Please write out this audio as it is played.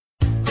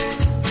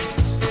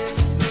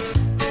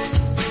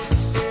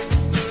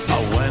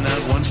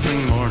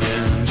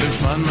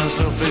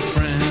myself a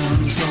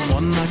friend,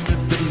 someone I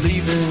could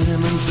believe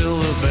in until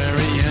the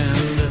very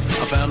end.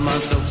 I found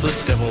myself the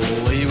devil,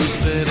 he was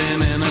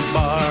sitting in a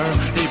bar.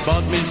 He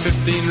bought me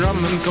 15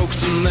 rum and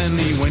cokes and then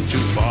he went too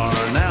far.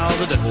 Now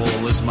the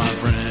devil is my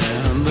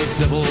friend, the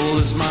devil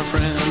is my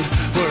friend.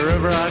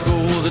 Wherever I go,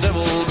 the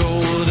devil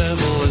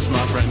is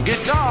my friend.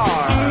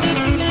 Guitar!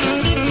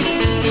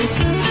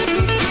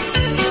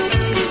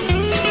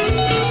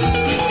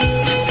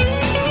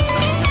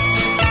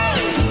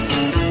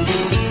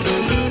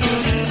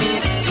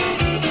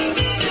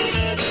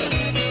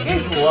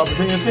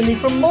 Opportunity offending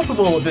from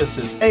multiple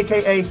abysses,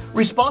 aka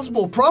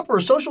responsible, proper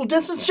social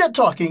distance shit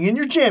talking in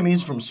your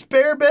jammies from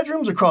spare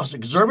bedrooms across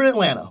exurban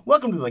Atlanta.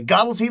 Welcome to the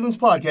Godless Heathens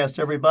podcast,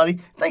 everybody.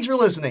 Thanks for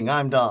listening.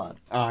 I'm Don.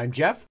 I'm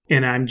Jeff.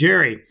 And I'm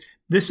Jerry.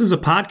 This is a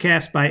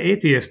podcast by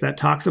atheists that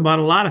talks about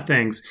a lot of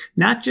things,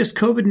 not just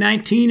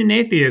COVID-19 and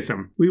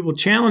atheism. We will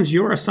challenge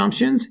your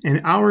assumptions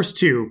and ours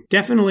too.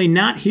 Definitely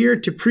not here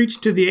to preach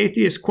to the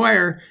atheist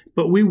choir,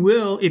 but we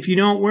will if you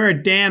don't wear a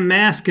damn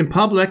mask in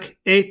public,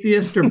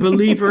 atheist or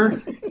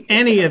believer,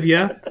 any of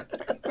you.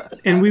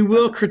 And we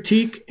will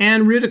critique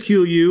and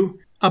ridicule you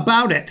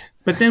about it.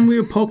 But then we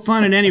will poke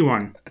fun at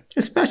anyone,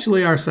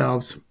 especially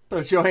ourselves.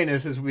 So join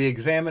us as we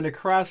examine the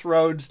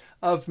crossroads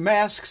of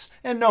masks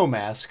and no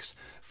masks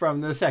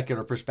from the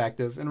secular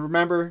perspective. And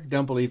remember,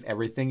 don't believe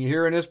everything you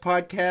hear in this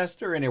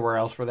podcast or anywhere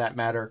else for that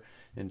matter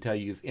until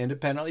you've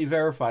independently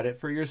verified it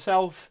for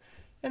yourself.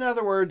 In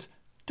other words,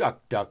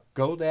 duck, duck,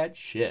 go that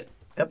shit.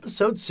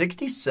 Episode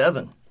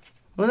 67.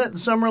 Wasn't that the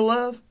Summer of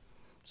Love?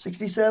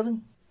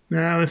 67?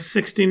 No, it was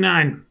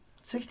 69.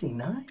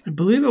 69? I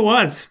believe it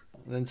was.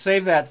 Then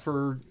save that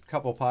for a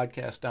couple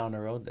podcasts down the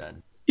road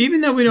then. Even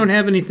though we don't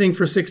have anything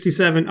for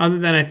 67, other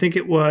than I think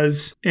it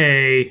was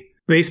a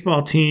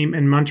baseball team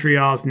in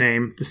Montreal's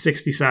name, the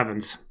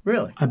 67s.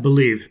 Really? I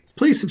believe.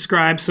 Please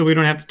subscribe so we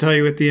don't have to tell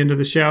you at the end of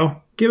the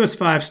show. Give us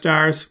 5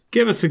 stars.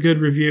 Give us a good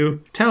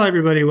review. Tell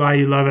everybody why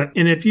you love it.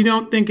 And if you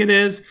don't think it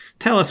is,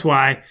 tell us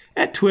why.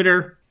 At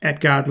Twitter,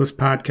 at Godless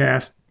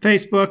Podcast.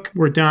 Facebook,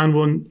 where Don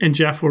will, and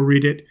Jeff will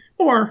read it.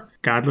 Or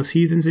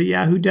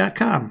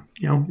godlessheathens@yahoo.com.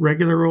 You know,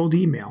 regular old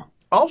email.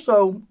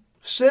 Also,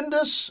 send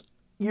us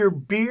your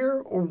beer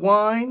or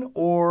wine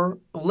or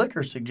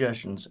liquor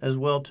suggestions as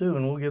well, too,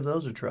 and we'll give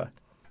those a try.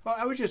 Well,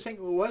 I was just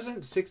thinking,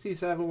 wasn't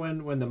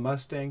 67 when the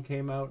Mustang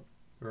came out?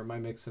 Or am I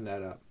mixing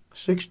that up?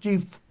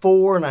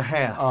 64 and a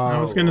half. I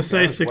was going to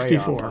say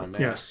 64.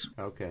 Yes.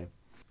 Okay.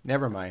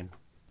 Never mind.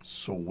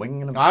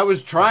 Swinging. I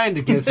was trying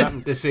to get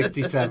something to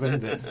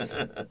 67.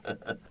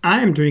 But I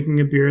am drinking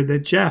a beer that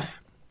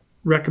Jeff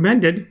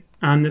recommended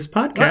on this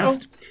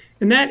podcast,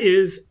 and that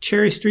is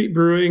Cherry Street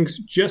Brewing's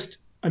Just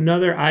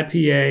Another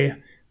IPA,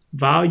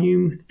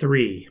 Volume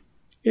 3.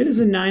 It is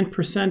a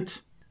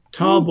 9%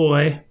 tall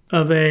boy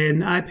of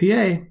an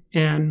IPA,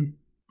 and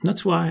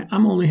that's why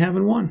I'm only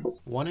having one.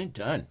 One and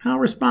done. How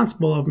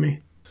responsible of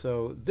me.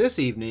 So this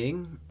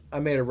evening, I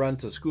made a run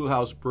to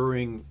Schoolhouse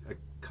Brewing a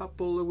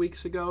couple of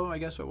weeks ago, I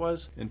guess it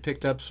was, and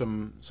picked up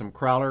some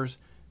crowlers.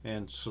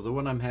 And so the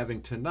one I'm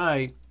having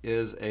tonight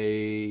is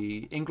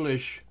a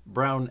English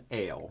brown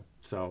ale.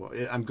 So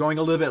I'm going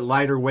a little bit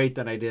lighter weight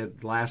than I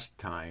did last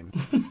time.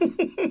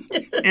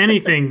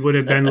 Anything would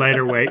have been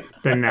lighter weight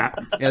than that.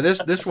 Yeah,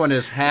 this one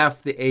is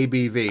half the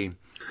ABV.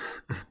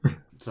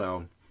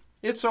 So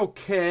it's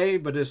okay,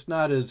 but it's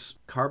not as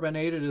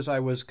carbonated as I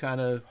was kind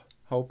of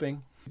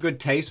hoping. Good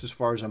taste as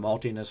far as the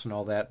maltiness and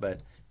all that, but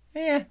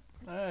I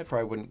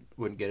probably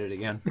wouldn't get it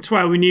again. That's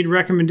why we need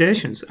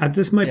recommendations.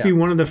 This might be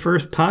one of the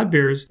first pod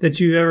beers that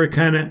you ever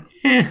kind of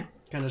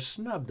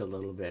snubbed a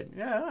little bit.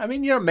 Yeah, I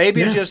mean,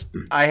 maybe it's just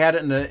I had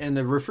it in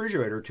the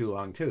refrigerator too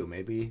long too.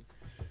 Maybe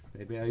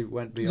I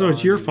went beyond. So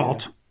it's your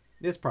fault.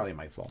 It's probably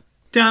my fault.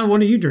 Don,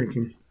 what are you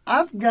drinking?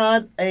 I've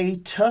got a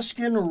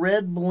Tuscan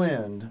red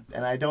blend,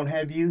 and I don't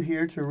have you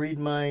here to read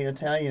my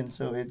Italian,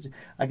 so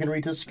I can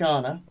read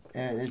Toscana.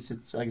 And it's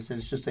like I said,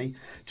 it's just a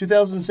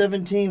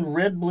 2017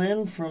 red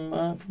blend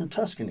from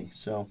Tuscany.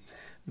 So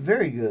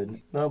very good.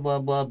 Blah blah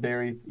blah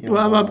berry.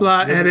 Blah blah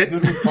blah. Good, edit.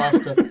 Good with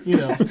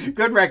pasta.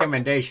 Good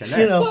recommendation.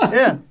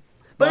 Yeah.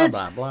 But blah, it's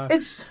blah, blah.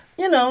 it's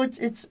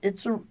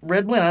a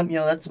red blend.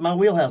 That's my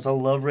wheelhouse. I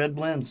love red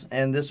blends,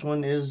 and this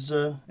one is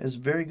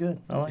very good.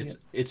 I like it.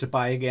 It's a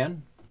buy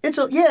again. It's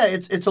a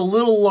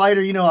little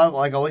lighter. I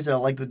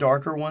like the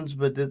darker ones,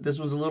 but this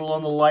one's a little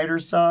on the lighter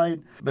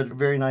side, but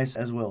very nice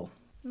as well.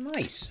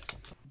 Nice.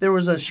 There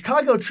was a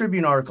Chicago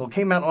Tribune article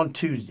came out on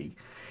Tuesday.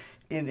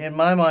 In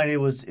my mind,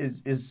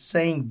 is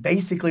saying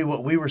basically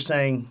what we were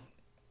saying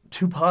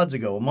 2 pods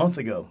ago, a month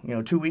ago,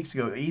 2 weeks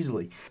ago,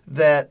 easily,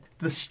 that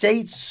the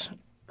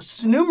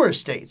numerous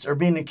states are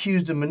being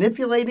accused of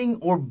manipulating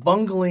or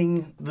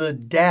bungling the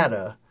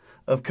data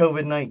of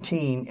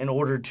COVID-19 in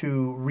order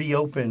to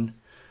reopen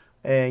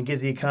and get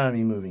the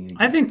economy moving again.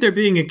 I think they're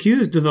being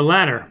accused of the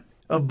latter.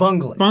 Of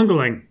bungling.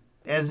 Bungling.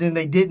 As in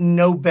they didn't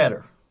know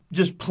better.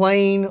 Just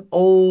plain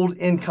old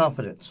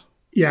incompetence.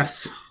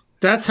 Yes.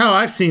 That's how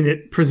I've seen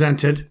it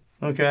presented.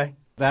 Okay.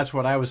 That's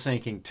what I was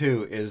thinking,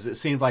 too, is it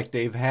seems like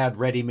they've had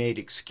ready-made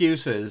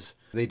excuses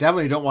They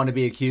definitely don't want to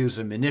be accused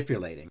of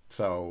manipulating.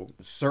 So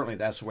certainly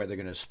that's the way they're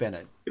going to spin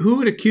it. Who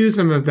would accuse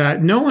them of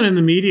that? No one in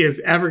the media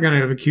is ever going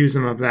to accuse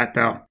them of that,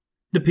 though.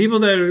 The people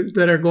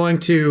that are going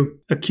to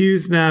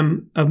accuse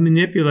them of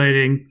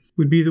manipulating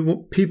would be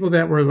the people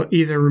that were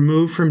either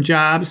removed from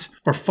jobs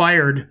or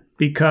fired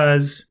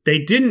because they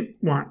didn't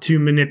want to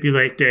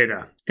manipulate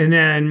data. And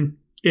then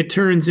it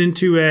turns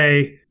into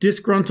a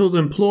disgruntled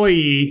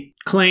employee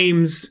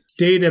claims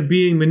data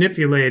being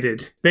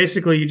manipulated.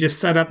 Basically, you just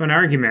set up an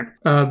argument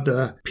of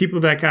the people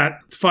that got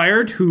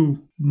fired who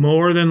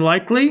more than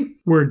likely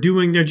were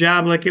doing their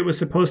job like it was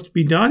supposed to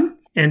be done.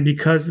 And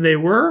because they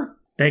were,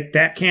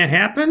 that can't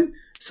happen,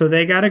 so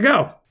they got to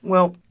go.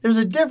 Well, there's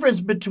a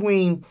difference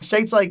between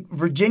states like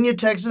Virginia,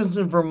 Texas,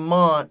 and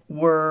Vermont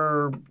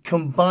were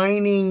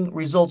combining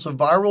results of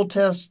viral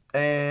tests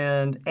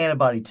and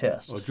antibody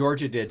tests. Well,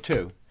 Georgia did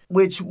too.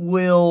 Which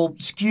will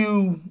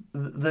skew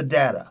the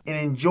data. And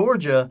in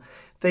Georgia,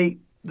 the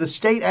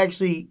state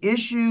actually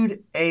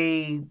issued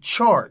a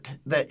chart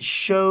that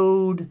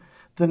showed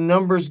the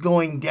numbers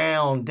going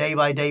down day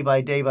by day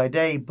by day by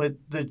day, but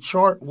the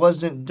chart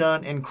wasn't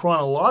done in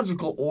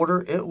chronological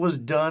order. It was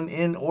done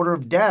in order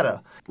of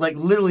data. Like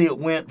literally it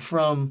went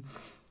from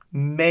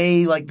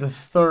May like the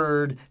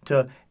 3rd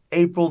to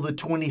April the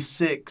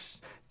 26th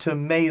to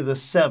May the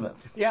 7th.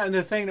 Yeah, and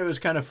the thing that was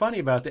kind of funny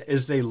about that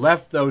is they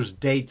left those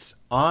dates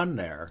on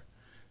there.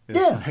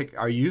 It's like,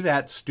 are you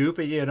that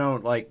stupid you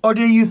don't like... Or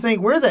do you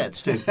think we're that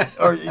stupid?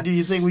 Or do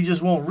you think we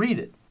just won't read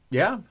it?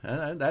 Yeah,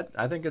 and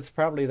I think it's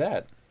probably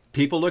that.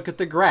 People look at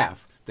the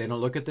graph. They don't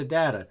look at the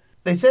data.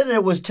 They said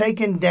it was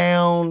taken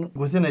down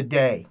within a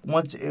day.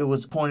 Once it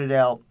was pointed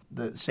out,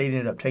 the state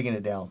ended up taking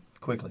it down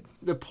quickly.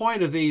 The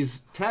point of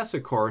these tests,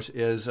 of course,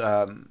 is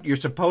you're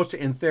supposed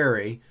to, in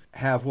theory,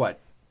 have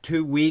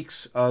 2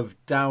 weeks of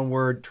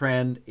downward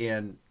trend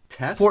in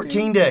testing?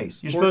 14 days.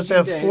 You're supposed to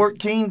have days.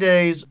 14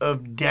 days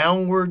of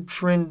downward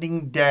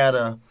trending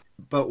data.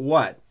 But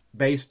what?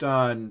 Based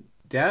on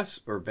deaths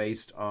or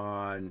based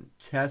on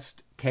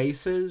test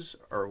cases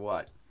or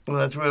what? Well,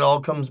 that's what it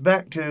all comes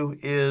back to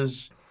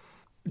is,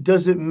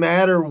 does it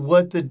matter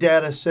what the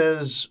data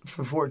says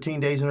for 14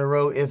 days in a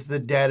row if the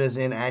data is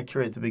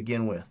inaccurate to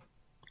begin with?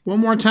 One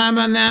more time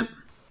on that.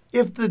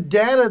 If the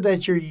data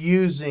that you're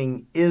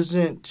using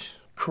isn't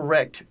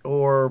correct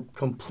or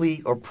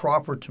complete or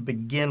proper to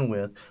begin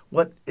with,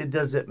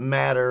 does it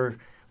matter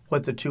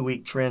what the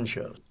 2-week trend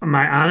shows?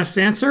 My honest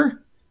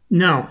answer?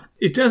 No.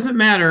 It doesn't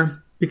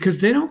matter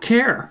because they don't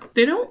care.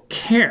 They don't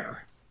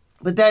care.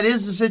 But that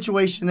is the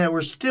situation that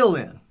we're still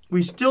in.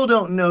 We still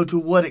don't know to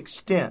what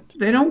extent.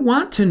 They don't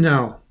want to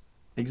know.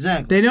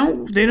 Exactly.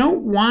 They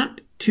don't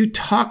want to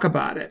talk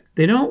about it.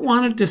 They don't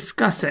want to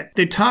discuss it.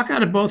 They talk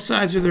out of both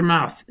sides of their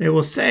mouth. They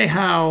will say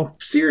how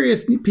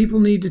serious people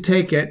need to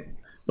take it,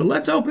 but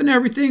let's open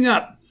everything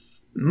up.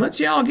 And let's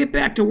y'all get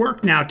back to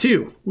work now,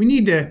 too. We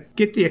need to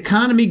get the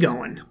economy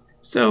going.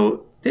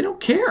 So they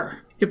don't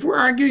care. If we're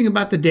arguing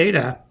about the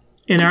data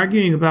and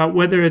arguing about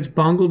whether it's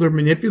bungled or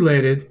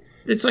manipulated,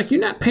 it's like you're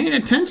not paying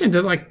attention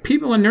to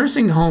people in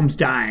nursing homes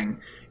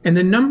dying and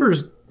the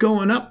numbers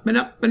going up and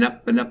up and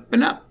up and up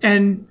and up.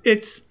 And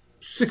it's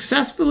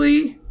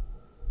successfully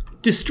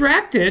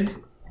distracted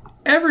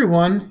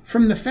everyone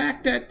from the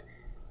fact that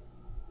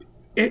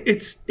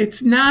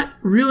it's not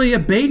really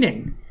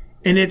abating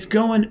and it's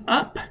going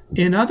up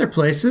in other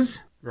places.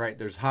 Right,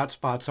 there's hot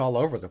spots all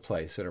over the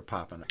place that are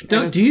popping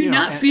up. Do you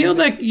not feel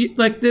like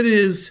that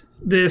is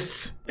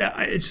this?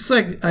 It's just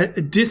like a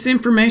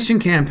disinformation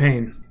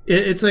campaign.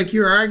 It's like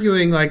you're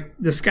arguing like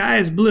the sky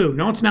is blue.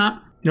 No, it's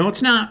not. No,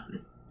 it's not.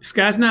 The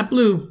sky's not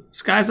blue. The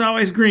sky's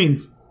always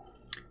green.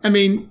 I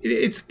mean,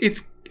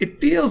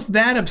 it feels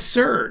that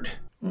absurd.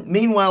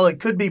 Meanwhile, it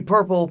could be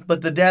purple,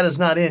 but the data's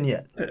not in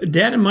yet.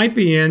 Data might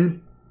be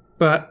in,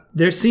 but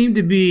there seem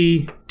to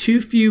be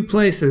too few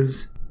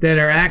places that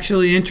are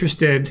actually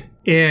interested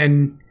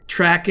in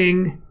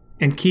tracking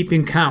and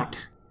keeping count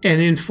and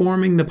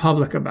informing the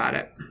public about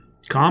it.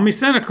 Call me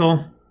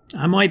cynical.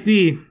 I might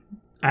be.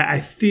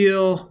 I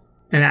feel,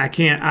 and I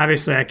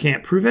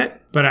can't prove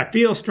it, but I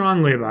feel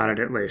strongly about it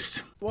at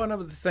least. One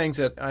of the things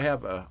that I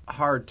have a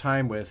hard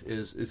time with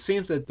is it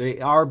seems that they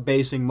are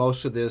basing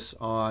most of this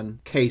on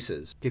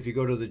cases. If you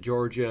go to the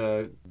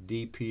Georgia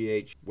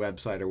DPH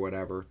website or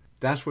whatever,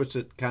 that's what's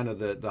kind of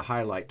the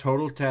highlight.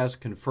 Total tests,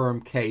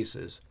 confirmed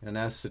cases, and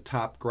that's the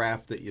top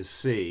graph that you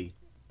see.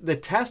 The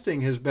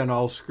testing has been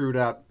all screwed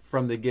up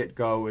from the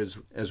get-go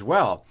as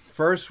well.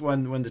 First,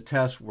 when the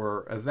tests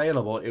were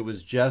available, it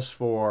was just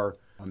for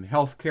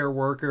healthcare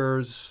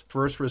workers,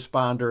 first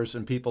responders,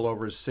 and people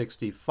over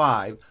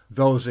 65,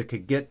 those that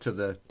could get to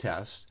the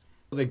test.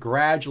 They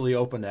gradually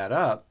opened that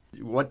up.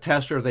 What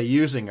test are they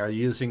using? Are they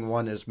using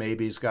one that's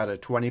maybe's got a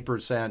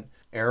 20%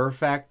 error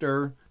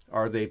factor?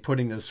 Are they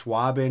putting the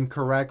swab in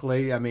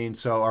correctly? I mean,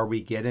 so are we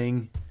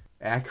getting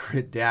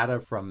accurate data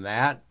from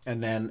that?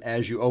 And then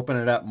as you open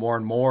it up more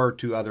and more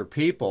to other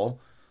people,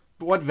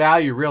 what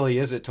value really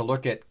is it to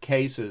look at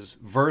cases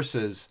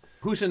versus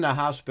who's in the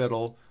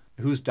hospital,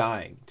 who's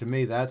dying. To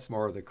me, that's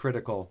more the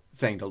critical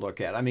thing to look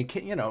at. I mean,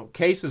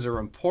 cases are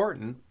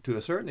important to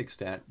a certain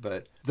extent,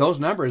 but those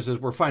numbers, as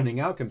we're finding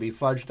out, can be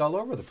fudged all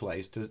over the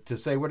place to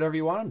say whatever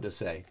you want them to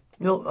say.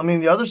 I mean,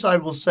 the other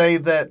side will say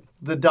that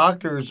the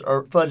doctors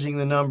are fudging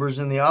the numbers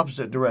in the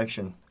opposite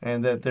direction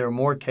and that there are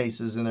more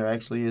cases than there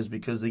actually is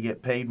because they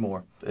get paid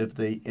more if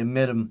they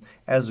admit them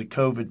as a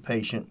COVID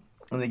patient,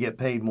 and they get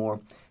paid more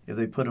if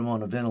they put them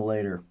on a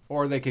ventilator.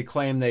 Or they could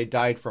claim they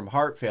died from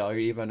heart failure,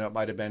 even though it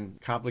might have been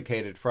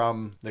complicated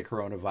from the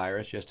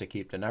coronavirus, just to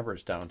keep the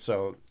numbers down.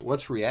 So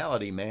what's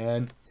reality,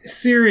 man?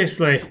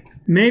 Seriously,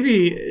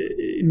 maybe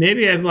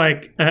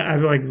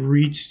I've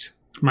reached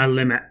my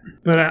limit,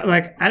 but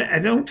I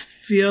don't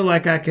feel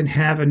like I can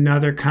have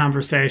another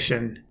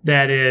conversation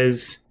that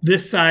is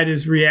this side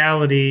is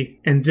reality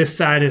and this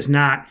side is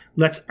not.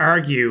 Let's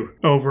argue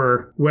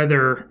over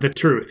whether the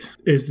truth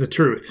is the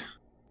truth.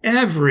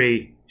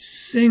 Every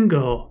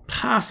single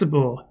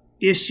possible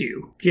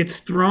issue gets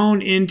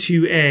thrown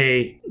into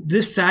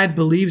this side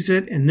believes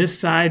it and this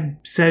side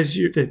says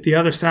that the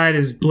other side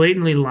is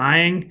blatantly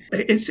lying.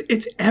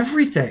 It's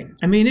everything.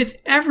 I mean, it's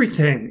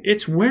everything.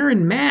 It's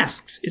wearing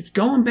masks. It's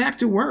going back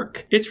to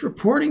work. It's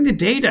reporting the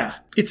data.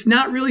 It's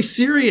not really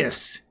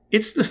serious.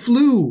 It's the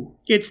flu.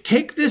 It's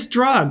take this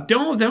drug.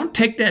 Don't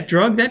take that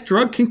drug. That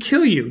drug can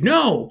kill you.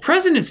 No,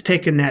 president's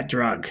taking that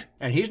drug.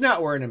 And he's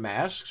not wearing a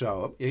mask,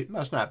 so it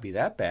must not be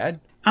that bad.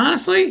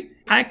 Honestly,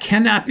 I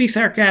cannot be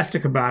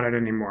sarcastic about it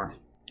anymore.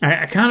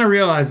 I kind of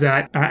realize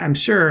that. I'm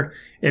sure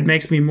it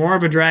makes me more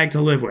of a drag to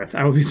live with.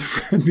 I will be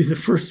the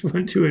first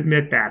one to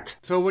admit that.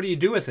 So what do you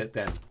do with it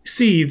then?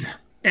 Seethe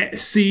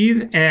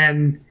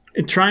and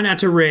try not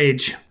to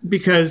rage,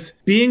 because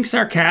being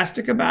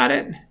sarcastic about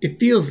it, it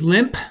feels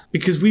limp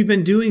because we've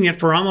been doing it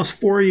for almost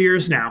 4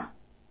 years now.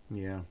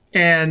 Yeah.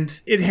 And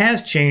it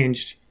has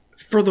changed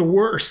for the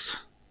worse.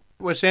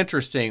 What's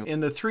interesting, in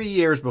the 3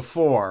 years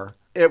before,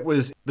 it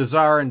was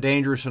bizarre and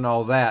dangerous and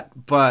all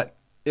that, but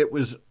it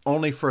was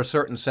only for a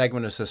certain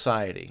segment of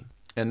society.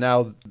 And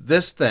now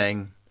this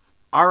thing,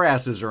 our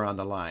asses are on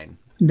the line.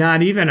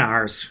 Not even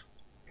ours.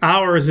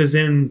 Ours is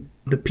in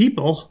the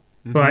people,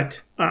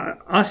 but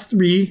us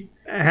three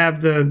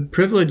have the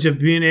privilege of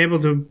being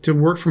able to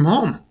work from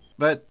home.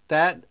 But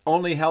that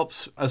only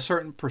helps a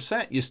certain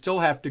percent. You still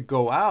have to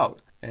go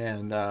out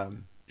and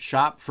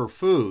shop for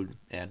food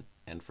and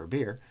for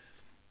beer.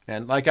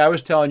 And like I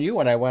was telling you,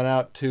 when I went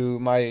out to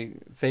my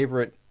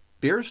favorite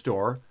beer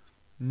store,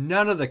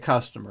 none of the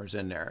customers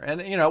in there, and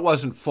it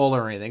wasn't full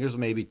or anything, there was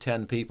maybe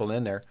 10 people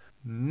in there,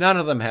 none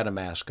of them had a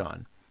mask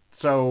on.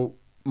 So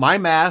my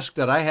mask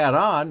that I had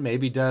on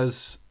maybe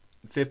does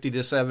 50 to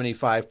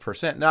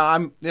 75%. Now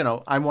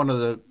I'm one of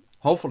the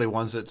hopefully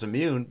ones that's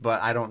immune,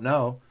 but I don't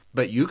know.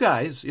 But you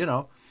guys, you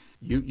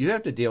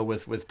have to deal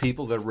with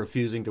people that are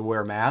refusing to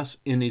wear masks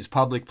in these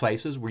public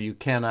places where you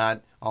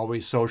cannot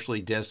always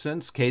socially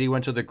distance. Katie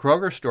went to the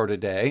Kroger store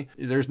today.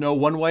 There's no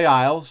one-way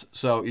aisles,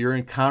 so you're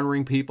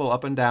encountering people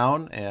up and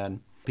down, and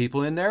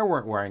people in there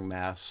weren't wearing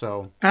masks.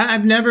 So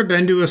I've never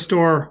been to a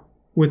store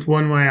with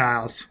one-way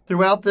aisles.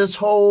 Throughout this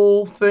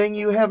whole thing,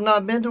 you have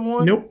not been to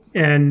one? Nope.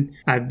 And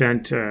I've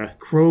been to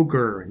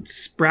Kroger and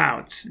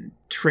Sprouts and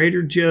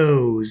Trader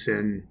Joe's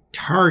and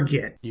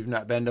Target. You've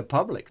not been to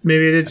Publix.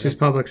 Maybe it is just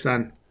Publix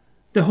then.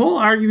 The whole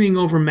arguing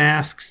over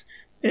masks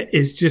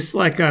is just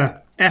like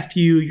a F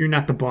you, you're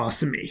not the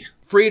boss of me.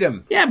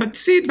 Freedom. Yeah, but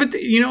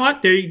you know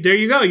what? There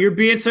you go. You're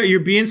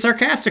being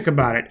sarcastic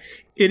about it.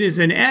 It is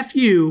an F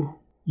you,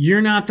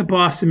 you're not the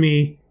boss of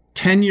me,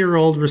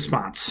 10-year-old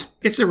response.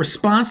 It's a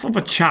response of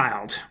a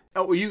child.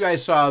 Oh, well, you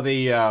guys saw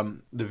the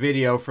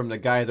video from the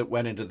guy that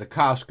went into the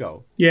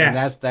Costco. Yeah.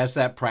 And that's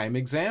that prime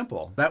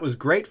example. That was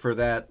great for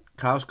that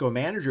Costco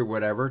manager,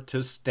 whatever,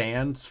 to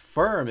stand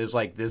firm. Is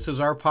like, this is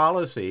our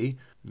policy.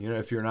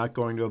 If you're not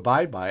going to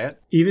abide by it.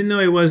 Even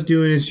though he was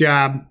doing his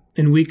job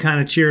and we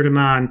kind of cheered him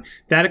on,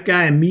 that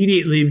guy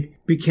immediately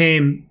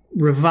became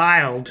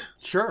reviled.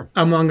 Sure.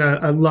 Among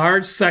a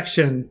large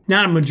section,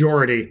 not a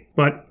majority,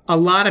 but a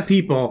lot of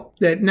people,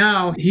 that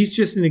now he's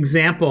just an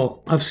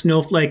example of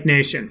Snowflake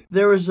Nation.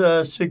 There was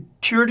a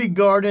security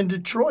guard in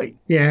Detroit.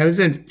 Yeah, it was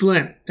in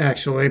Flint,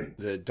 actually.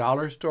 The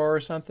dollar store or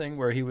something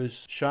where he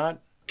was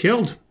shot?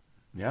 Killed.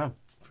 Yeah.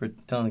 For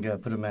telling the guy to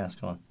put a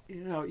mask on.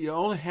 You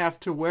only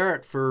have to wear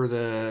it for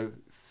the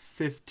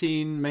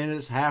 15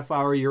 minutes, half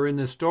hour you're in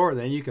the store.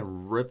 Then you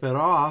can rip it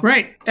off.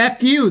 Right.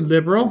 F you,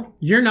 liberal.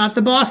 You're not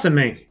the boss of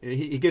me.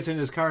 He gets in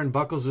his car and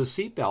buckles his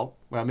seatbelt.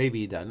 Well,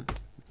 maybe he doesn't.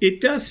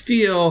 It does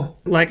feel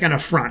like an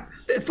affront.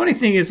 The funny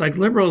thing is,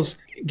 liberals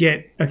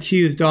get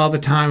accused all the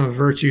time of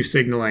virtue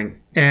signaling.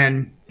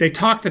 And they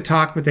talk the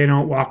talk, but they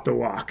don't walk the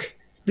walk.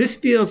 This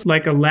feels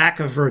like a lack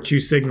of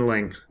virtue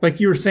signaling. Like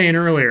you were saying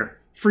earlier,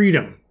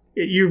 freedom.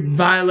 You're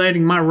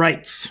violating my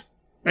rights.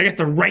 I got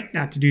the right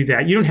not to do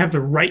that. You don't have the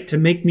right to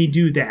make me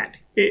do that.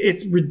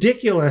 It's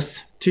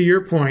ridiculous, to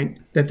your point,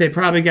 that they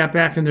probably got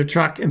back in their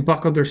truck and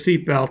buckled their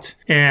seatbelt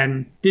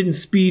and didn't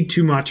speed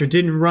too much or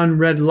didn't run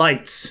red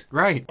lights.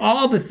 Right.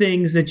 All the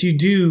things that you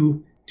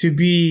do to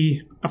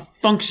be a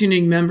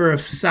functioning member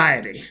of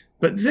society.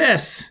 But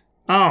this,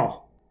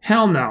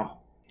 Hell no.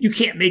 You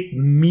can't make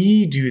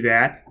me do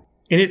that.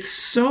 And it's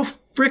so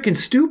freaking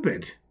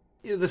stupid.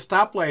 You know, the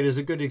stoplight is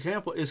a good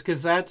example, is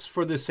because that's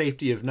for the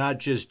safety of not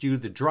just you,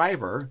 the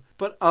driver,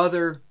 but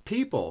other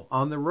people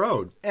on the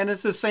road. And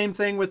it's the same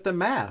thing with the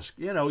mask.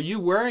 You know, you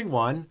wearing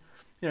one,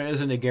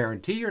 isn't a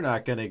guarantee you're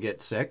not going to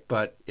get sick,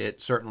 but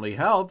it certainly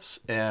helps.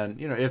 And,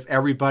 if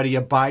everybody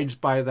abides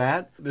by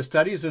that, the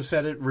studies have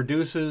said it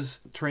reduces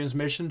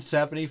transmission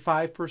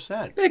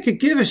 75%. They could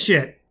give a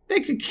shit.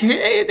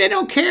 They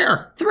don't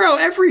care. Throw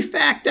every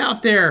fact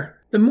out there.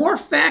 The more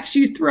facts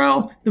you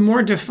throw, the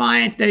more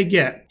defiant they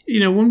get.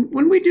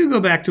 When we do go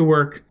back to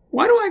work,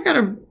 why do I got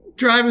to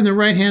drive in the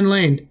right-hand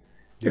lane?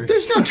 If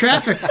there's no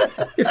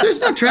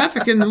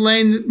traffic in the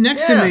lane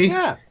next to me,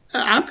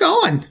 I'm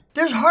going.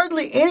 There's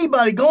hardly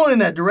anybody going in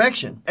that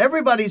direction.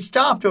 Everybody's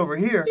stopped over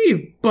here.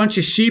 You bunch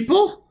of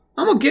sheeple.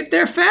 I'm going to get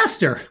there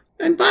faster.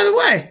 And by the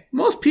way,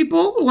 most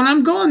people, when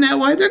I'm going that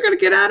way, they're going to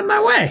get out of my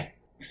way.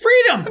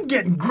 Freedom. I'm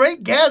getting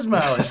great gas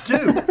mileage,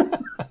 too.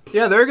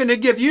 Yeah, they're going to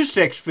give you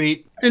 6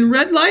 feet. And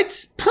red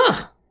lights?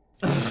 Puh.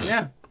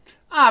 Yeah.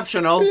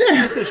 Optional.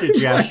 Just a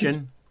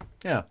suggestion.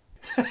 Yeah.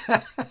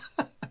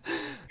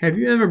 Have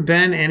you ever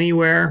been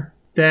anywhere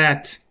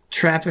that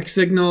traffic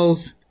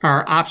signals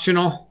are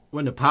optional?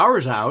 When the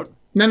power's out.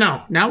 No,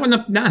 not when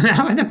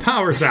the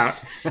power's out.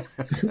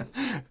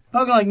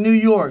 Talking like New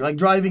York, like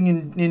driving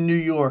in New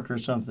York or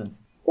something.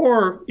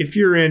 Or if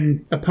you're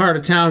in a part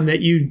of town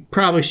that you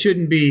probably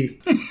shouldn't be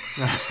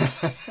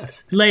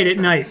late at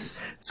night.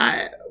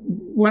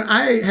 When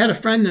I had a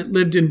friend that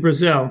lived in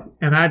Brazil,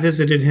 and I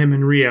visited him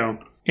in Rio,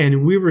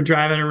 and we were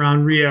driving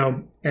around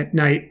Rio at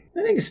night.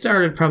 I think it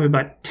started probably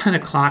about 10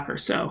 o'clock or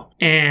so.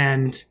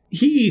 And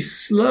he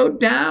slowed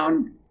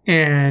down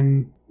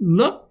and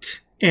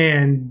looked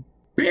and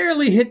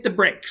barely hit the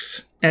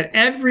brakes at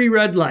every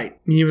red light.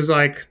 And he was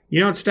like, you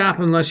don't stop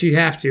unless you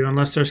have to,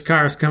 unless there's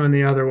cars coming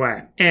the other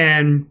way.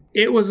 And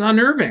it was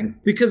unnerving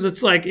because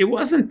it's like, it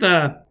wasn't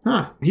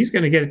he's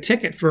going to get a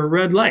ticket for a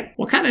red light.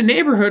 What kind of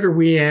neighborhood are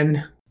we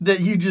in?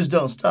 That you just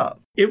don't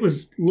stop. It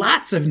was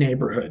lots of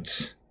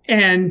neighborhoods.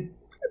 And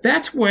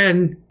that's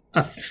when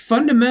a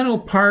fundamental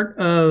part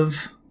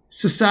of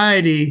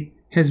society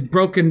has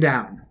broken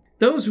down.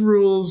 Those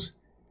rules,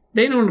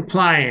 they don't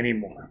apply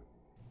anymore,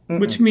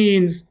 which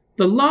means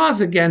the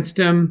laws against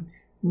them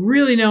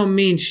really don't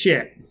mean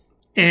shit.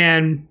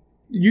 And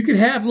you could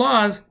have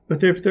laws,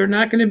 but if they're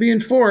not going to be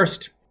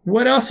enforced,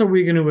 what else are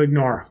we going to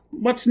ignore?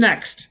 What's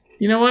next?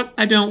 You know what?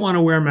 I don't want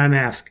to wear my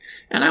mask,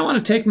 and I want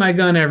to take my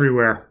gun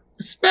everywhere,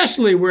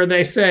 especially where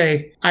they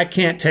say I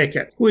can't take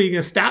it. Well, you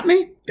going to stop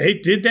me? They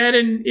did that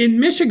in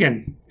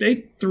Michigan. They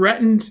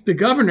threatened the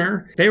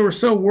governor. They were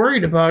so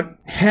worried about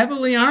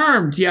heavily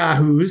armed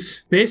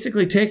yahoos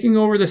basically taking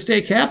over the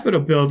state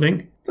capitol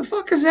building. The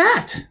fuck is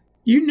that?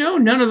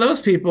 None of those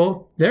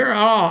people,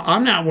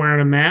 I'm not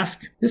wearing a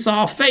mask. This is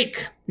all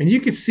fake. And you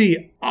can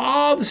see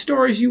all the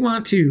stories you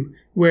want to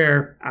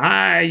where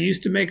I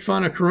used to make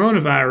fun of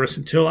coronavirus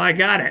until I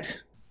got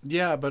it.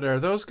 Yeah, but are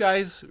those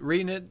guys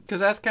reading it? Because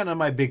that's kind of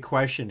my big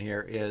question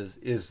here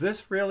is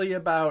this really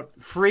about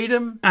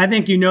freedom? I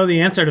think you know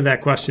the answer to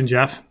that question,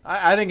 Jeff.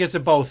 I think it's a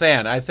both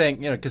and. I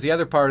think, because the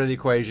other part of the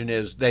equation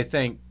is they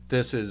think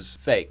this is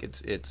fake.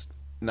 It's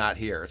not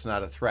here. It's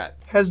not a threat.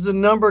 Has the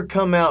number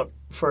come out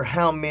for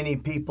how many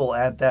people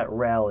at that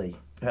rally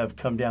have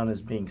come down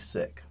as being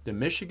sick? The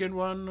Michigan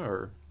one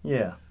or?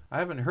 Yeah. I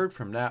haven't heard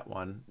from that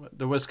one.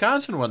 The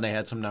Wisconsin one, they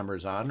had some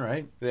numbers on,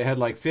 right? They had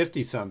like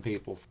 50-some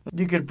people.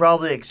 You could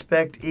probably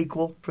expect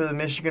equal for the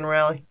Michigan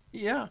rally.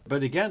 Yeah,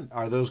 but again,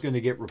 are those going to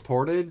get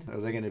reported?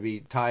 Are they going to be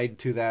tied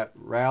to that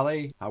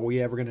rally? How are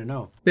we ever going to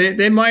know?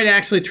 They might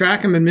actually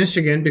track them in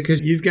Michigan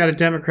because you've got a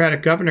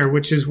Democratic governor,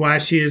 which is why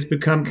she has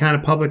become kind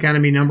of public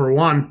enemy number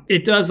one.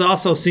 It does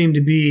also seem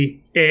to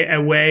be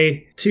a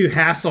way to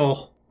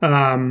hassle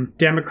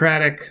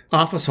Democratic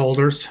office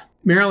holders.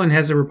 Maryland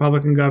has a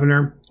Republican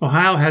governor.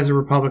 Ohio has a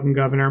Republican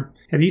governor.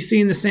 Have you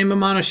seen the same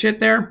amount of shit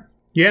there?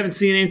 You haven't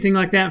seen anything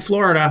like that in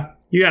Florida.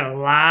 You got a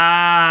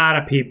lot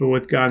of people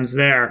with guns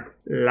there.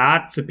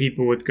 Lots of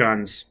people with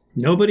guns.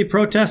 Nobody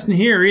protesting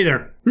here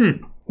either.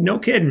 No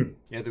kidding.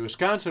 Yeah, the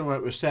Wisconsin one,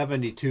 it was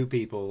 72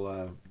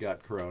 people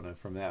got corona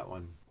from that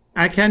one.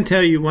 I can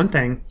tell you one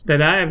thing,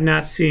 that I have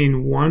not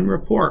seen one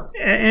report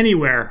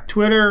anywhere,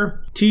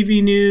 Twitter,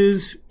 TV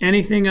news,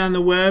 anything on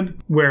the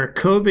web, where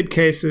COVID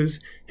cases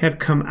have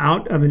come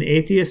out of an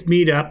atheist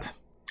meetup.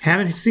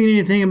 Haven't seen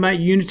anything about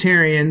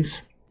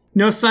Unitarians.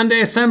 No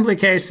Sunday assembly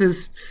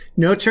cases.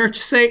 No Church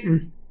of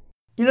Satan.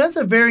 That's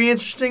a very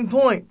interesting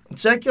point.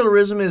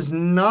 Secularism is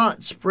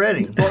not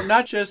spreading. Well,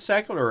 not just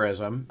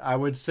secularism. I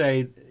would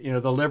say,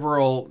 the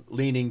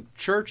liberal-leaning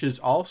churches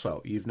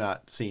also. You've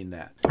not seen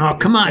that. Oh,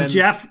 come on,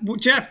 Jeff.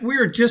 Jeff, we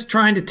were just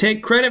trying to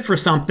take credit for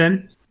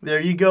something. There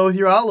you go with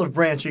your olive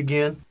branch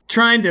again.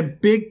 Trying to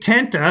big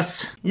tent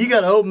us. You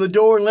got to open the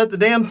door and let the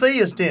damn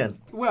theist in.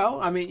 Well,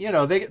 I mean,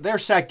 they're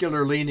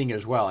secular-leaning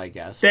as well, I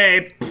guess. Who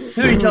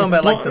are you talking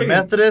about? Like the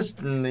Methodist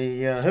and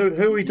the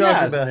who are we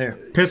talking about here?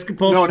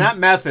 Episcopals? No, not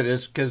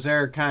Methodist, because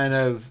they're kind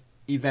of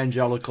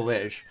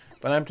evangelical-ish.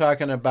 But I'm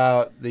talking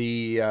about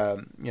the,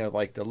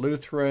 like the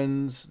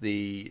Lutherans,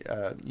 the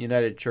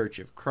United Church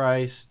of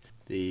Christ,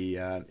 the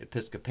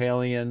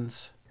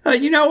Episcopalians.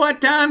 You know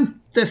what,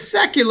 Don? The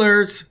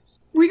seculars,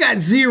 we got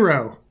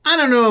 0. I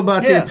don't know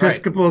about the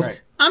Episcopals. Right.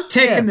 I'm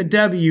taking the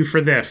W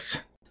for this.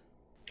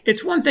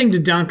 It's one thing to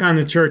dunk on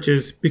the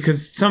churches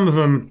because some of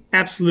them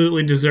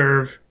absolutely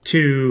deserve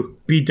to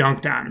be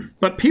dunked on.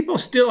 But people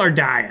still are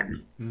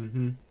dying.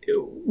 Mm-hmm.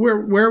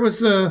 Where was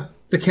the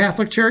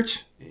Catholic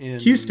Church? In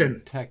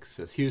Houston.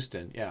 Texas.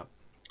 Houston, yeah.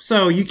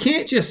 So you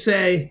can't just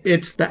say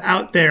it's the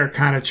out there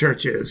kind of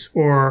churches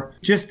or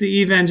just the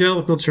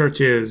evangelical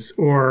churches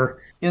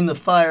or... in the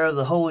fire of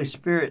the Holy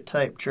Spirit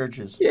type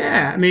churches.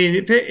 Yeah, I mean,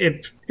 if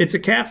it's a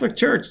Catholic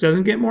church,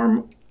 doesn't get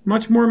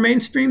much more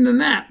mainstream than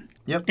that.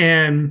 Yep.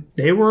 And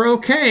they were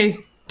okay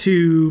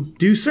to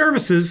do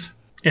services,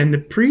 and the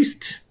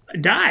priest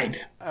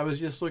died. I was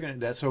just looking at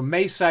that. So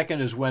May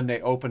 2nd is when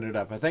they opened it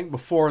up. I think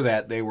before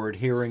that they were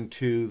adhering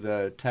to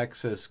the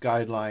Texas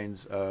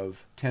guidelines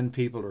of 10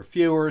 people or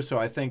fewer. So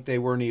I think they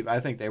weren't even, I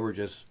think they were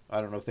just,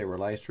 I don't know if they were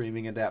live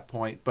streaming at that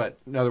point. But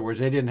in other words,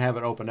 they didn't have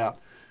it open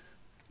up.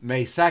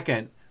 May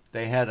 2nd,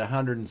 they had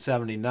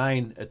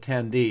 179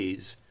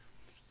 attendees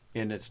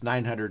in its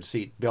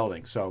 900-seat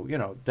building. So,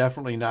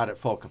 definitely not at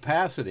full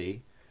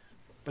capacity.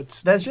 But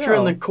that's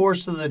during the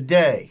course of the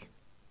day.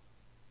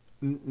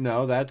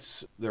 No,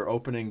 that's their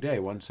opening day,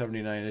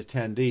 179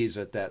 attendees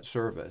at that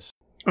service.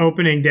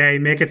 Opening day,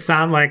 make it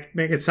sound like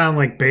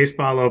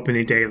baseball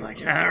opening day. Like,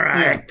 all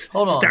right,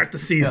 hold on. Start the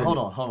season. Yeah,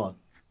 hold on.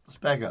 Let's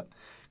back up.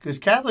 Because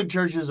Catholic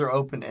churches are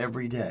open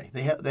every day.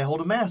 They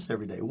hold a mass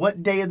every day.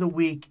 What day of the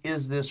week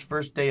is this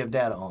first day of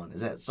data on?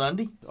 Is that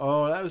Sunday?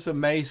 Oh, that was a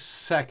May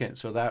 2nd,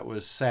 so that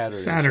was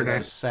Saturday. Saturday. So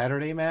that's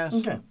Saturday Mass?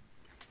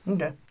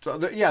 Okay. So,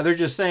 they're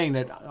just saying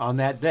that on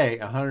that day,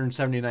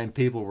 179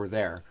 people were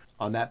there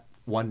on that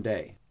one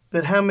day.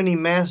 But how many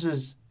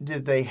masses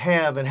did they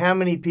have, and how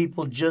many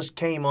people just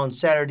came on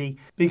Saturday?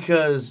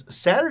 Because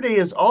Saturday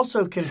is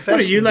also confession day.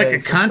 What are you, like a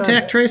contact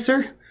Sunday.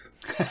 tracer?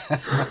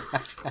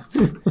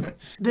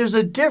 There's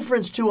a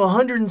difference to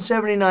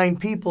 179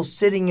 people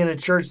sitting in a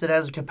church that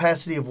has a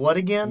capacity of what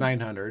again?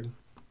 900.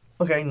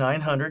 Okay,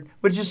 900.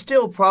 Which is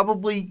still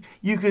probably,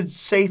 you could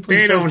safely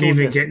They don't social even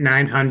distance. get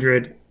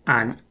 900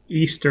 on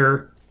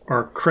Easter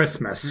or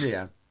Christmas.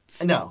 Yeah.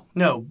 No.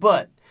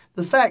 But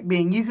the fact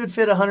being, you could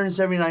fit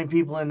 179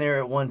 people in there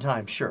at one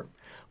time, sure.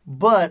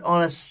 But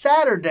on a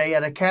Saturday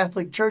at a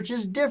Catholic church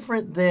is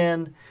different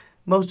than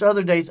most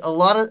other days. A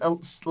lot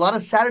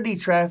of Saturday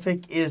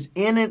traffic is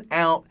in and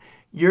out.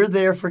 You're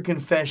there for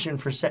confession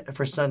for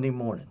Sunday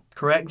morning.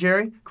 Correct,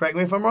 Jerry? Correct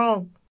me if I'm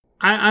wrong.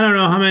 I don't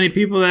know how many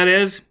people that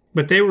is,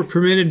 but they were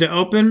permitted to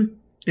open,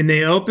 and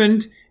they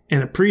opened,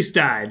 and a priest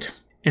died,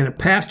 and a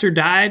pastor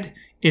died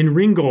in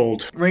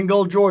Ringgold.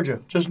 Ringgold,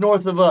 Georgia, just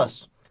north of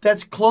us.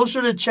 That's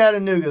closer to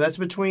Chattanooga. That's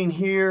between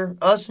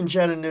us and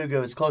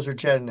Chattanooga. It's closer to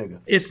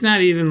Chattanooga. It's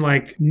not even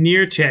like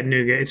near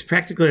Chattanooga. It's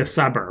practically a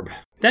suburb.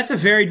 That's a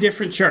very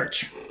different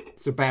church.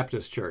 It's a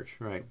Baptist church,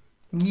 right?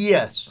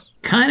 Yes.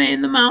 Kind of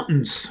in the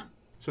mountains.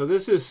 So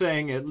this is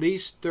saying at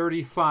least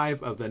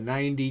 35 of the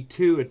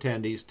 92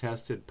 attendees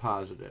tested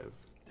positive.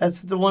 That's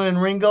the one in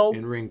Ringgold?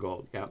 In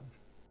Ringgold, yeah.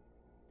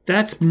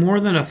 That's more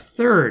than a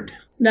third.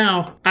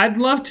 Now, I'd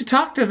love to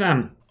talk to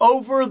them.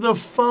 Over the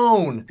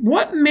phone.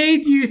 What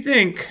made you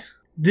think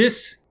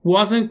this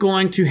wasn't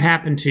going to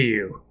happen to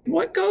you?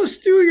 What goes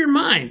through your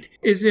mind?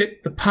 Is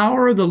it the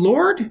power of the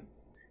Lord?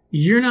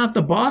 You're not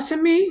the boss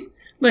of me?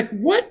 Like,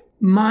 what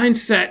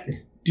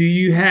mindset do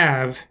you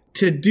have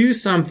to do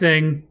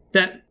something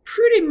that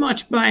pretty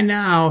much by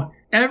now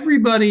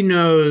everybody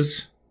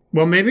knows?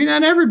 Well, maybe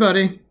not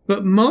everybody,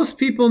 but most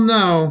people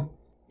know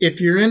if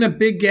you're in a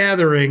big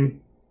gathering,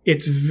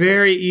 it's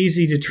very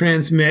easy to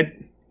transmit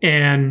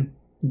and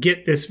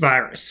get this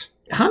virus.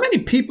 How many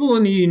people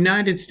in the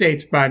United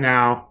States by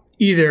now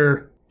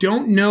either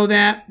don't know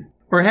that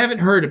or haven't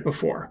heard it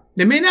before?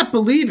 They may not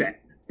believe it,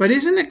 but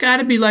isn't it got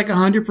to be like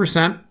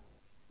 100%?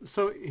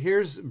 So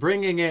here's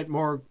bringing it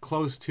more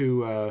close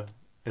to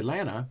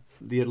Atlanta.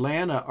 The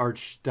Atlanta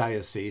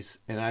Archdiocese,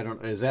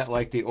 and is that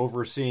like the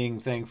overseeing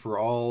thing for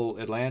all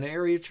Atlanta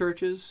area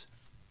churches?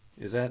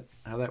 Is that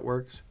how that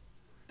works?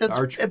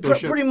 That's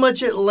pretty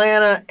much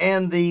Atlanta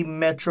and the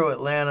Metro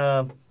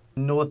Atlanta,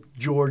 North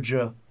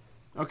Georgia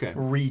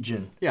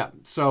region. Yeah,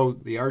 so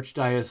the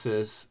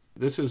Archdiocese,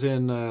 this was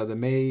in the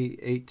May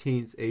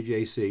 18th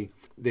AJC.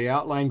 They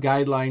outlined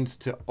guidelines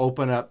to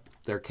open up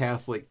their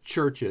Catholic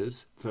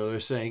churches. So they're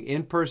saying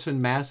in-person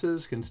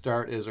masses can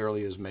start as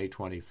early as May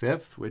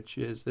 25th, which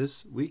is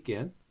this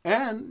weekend.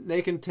 And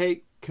they can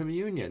take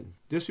communion.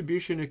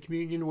 Distribution of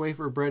communion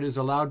wafer bread is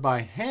allowed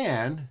by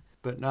hand,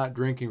 but not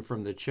drinking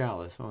from the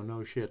chalice. Oh,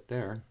 no shit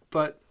there.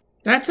 But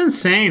that's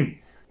insane.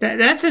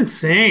 That's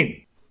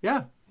insane.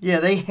 Yeah. Yeah,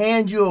 they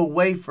hand you a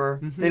wafer.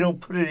 Mm-hmm. They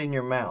don't put it in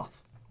your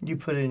mouth. You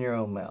put it in your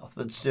own mouth,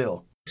 but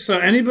still. So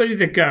anybody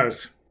that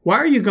goes, why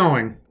are you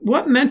going?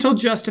 What mental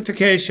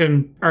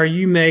justification are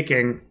you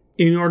making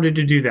in order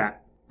to do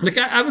that? Like,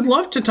 I would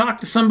love to talk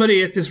to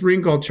somebody at this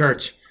Ringgold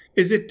church.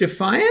 Is it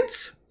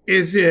defiance?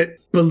 Is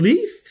it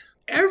belief?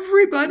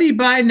 Everybody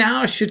by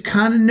now should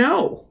kind of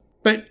know,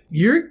 but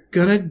you're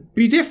going to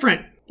be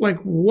different. Like,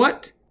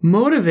 what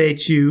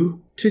motivates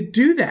you to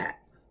do that?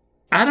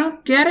 I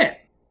don't get it.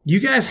 You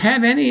guys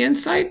have any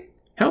insight?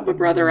 Help a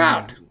brother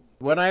out.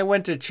 When I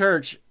went to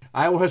church,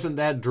 I wasn't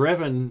that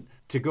driven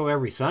to go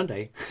every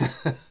Sunday.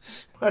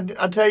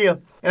 I'll tell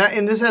you,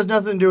 and this has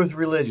nothing to do with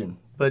religion,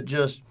 but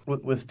just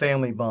with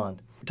family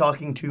bond.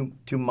 Talking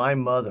to my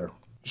mother,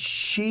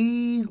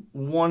 she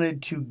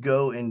wanted to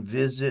go and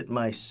visit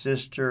my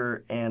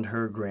sister and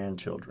her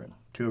grandchildren,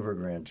 2 of her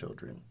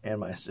grandchildren. And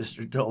my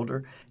sister told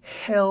her,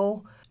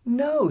 hell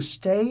no,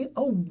 stay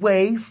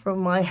away from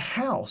my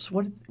house.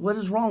 What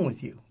is wrong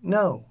with you?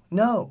 No.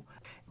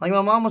 Like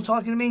my mom was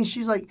talking to me and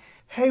she's like,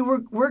 hey,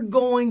 we're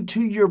going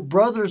to your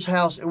brother's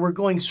house and we're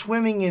going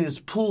swimming in his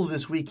pool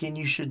this weekend.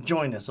 You should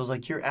join us. I was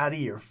like, you're out of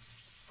your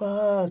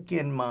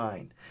fucking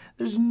mind.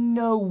 There's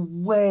no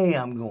way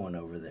I'm going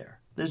over there.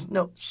 There's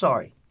no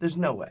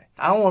way.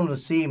 I don't want them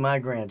to see my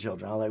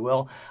grandchildren. I'm like,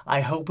 well,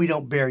 I hope we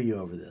don't bury you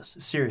over this.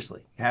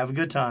 Seriously, have a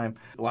good time.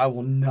 Well, I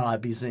will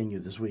not be seeing you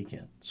this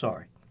weekend.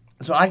 Sorry.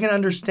 So I can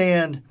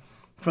understand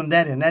from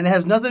that end. And it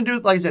has nothing to do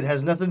with, like I said, it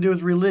has nothing to do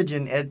with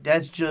religion.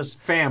 That's just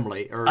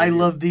family. I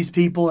love these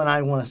people and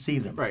I want to see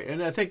them. Right.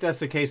 And I think that's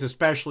the case,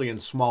 especially in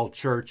small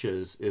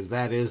churches, is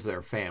that is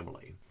their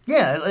family.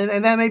 Yeah,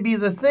 and that may be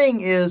the thing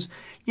is,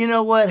 you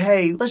know what,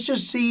 hey, let's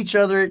just see each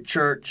other at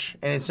church,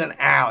 and it's an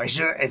hour.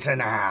 It's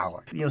an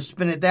hour.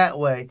 Spin it that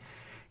way.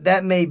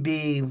 That may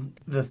be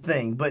the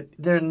thing, but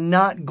they're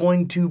not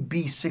going to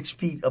be 6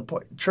 feet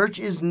apart. Church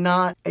is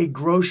not a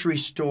grocery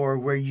store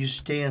where you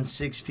stand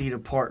 6 feet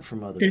apart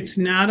from other people. It's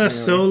not a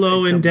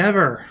solo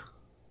endeavor.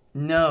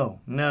 No.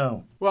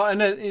 Well,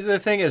 and the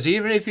thing is,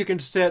 even if you can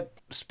sit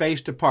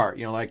spaced apart,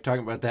 like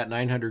talking about that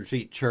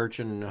 900-seat church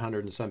and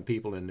 100 and some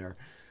people in there,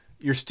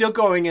 you're still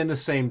going in the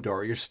same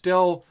door. You're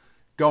still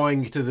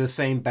going to the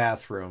same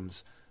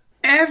bathrooms.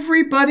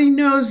 Everybody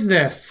knows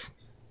this.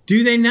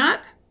 Do they not?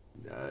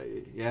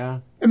 Yeah.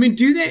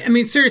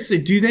 Seriously,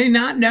 do they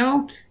not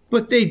know?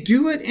 But they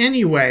do it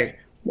anyway.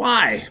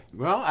 Why?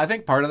 Well, I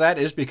think part of that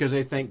is because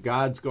they think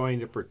God's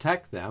going to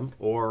protect them,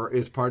 or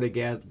is part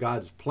of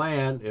God's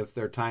plan. If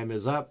their time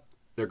is up,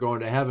 they're going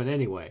to heaven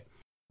anyway.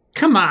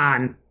 Come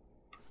on.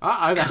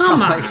 That's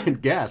all I can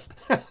guess.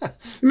 But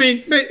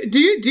do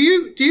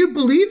you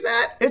believe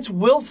that? It's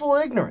willful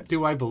ignorance.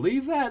 Do I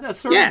believe that? That's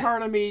sort of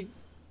part of me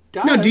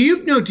does. Do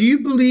you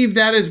believe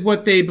that is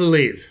what they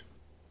believe?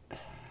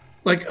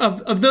 Like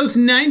of those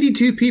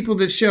 92 people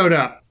that showed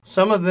up.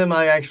 Some of them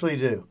I actually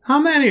do. How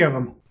many of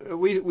them?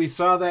 We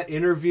saw that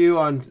interview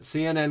on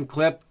CNN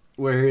clip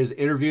where he was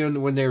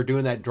interviewing when they were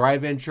doing that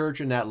drive-in church,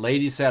 and that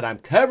lady said, "I'm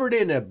covered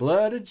in the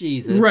blood of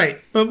Jesus."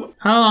 Right. But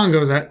how long ago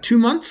was that? 2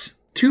 months?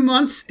 2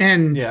 months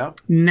and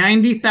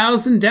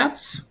 90,000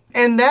 deaths?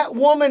 And that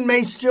woman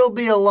may still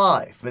be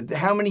alive, but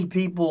how many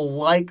people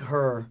like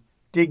her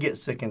did get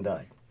sick and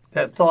died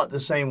that thought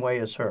the same way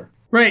as her?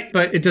 Right,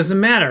 but it doesn't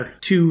matter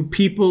to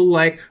people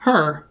like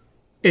her.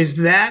 Is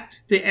that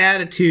the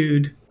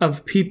attitude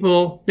of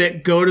people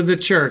that go to the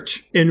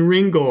church in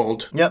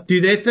Ringgold? Yep.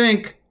 Do they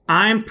think,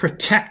 I'm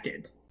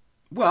protected?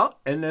 Well,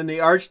 and then the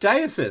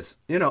archdiocese,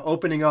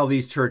 opening all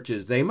these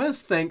churches, they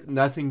must think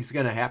nothing's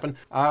going to happen.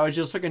 I was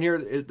just looking here,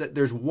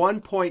 there's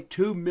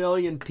 1.2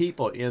 million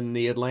people in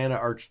the Atlanta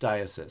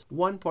archdiocese.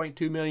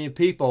 1.2 million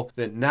people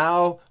that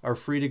now are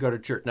free to go to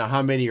church. Now,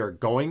 how many are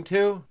going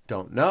to?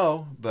 Don't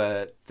know,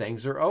 but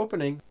things are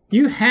opening.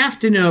 You have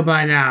to know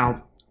by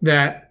now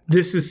that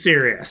this is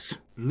serious.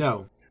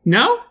 No.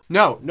 No?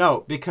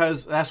 No,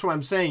 because that's what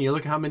I'm saying. You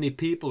look at how many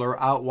people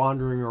are out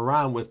wandering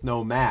around with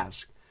no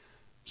mask.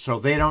 So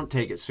they don't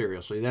take it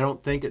seriously. They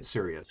don't think it's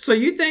serious. So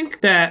you think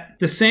that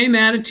the same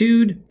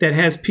attitude that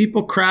has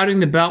people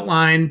crowding the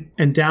Beltline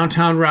and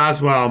downtown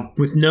Roswell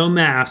with no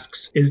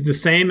masks is the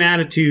same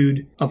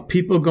attitude of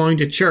people going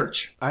to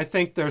church? I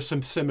think there's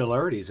some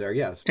similarities there,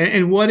 yes.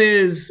 And what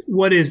is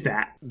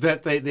that?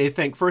 That they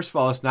think, first of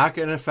all, it's not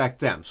going to affect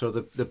them. So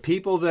the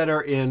people that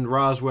are in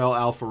Roswell,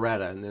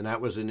 Alpharetta, and then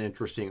that was an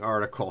interesting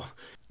article,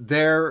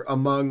 they're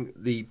among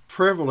the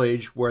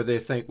privileged where they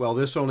think, well,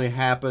 this only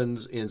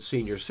happens in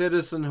senior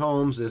citizen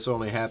homes. This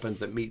only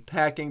happens at meat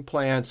packing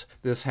plants.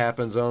 This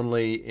happens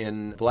only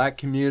in black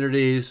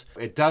communities.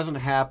 It doesn't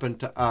happen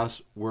to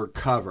us. We're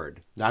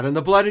covered. Not in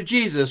the blood of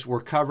Jesus.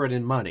 We're covered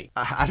in money.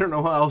 I don't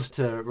know how else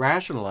to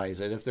rationalize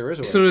it if there is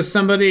a way. So does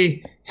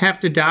somebody have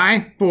to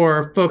die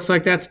for folks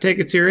like that to take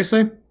it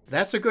seriously?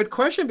 That's a good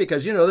question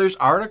because, there's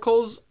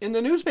articles in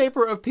the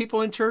newspaper of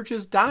people in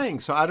churches dying.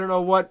 So I don't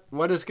know what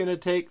it's going to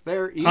take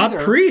there either.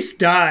 A priest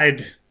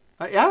died.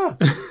 Yeah.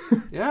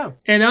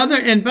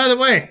 And by the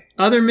way,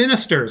 other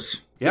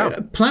ministers. Yeah.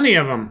 Plenty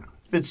of them.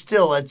 But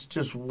still, that's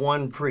just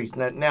one priest.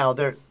 Now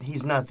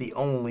he's not the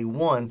only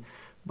one,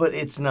 but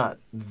it's not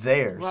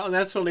theirs. Well,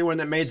 that's the only one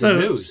that made the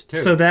news, too.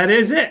 So that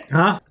is it,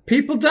 huh?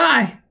 People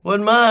die.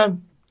 Wasn't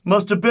mine.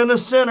 Must have been a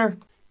sinner.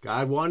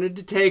 God wanted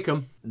to take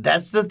them.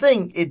 That's the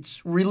thing.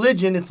 It's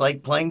religion. It's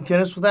like playing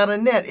tennis without a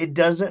net. It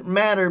doesn't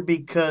matter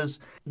because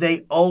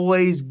they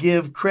always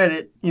give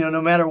credit,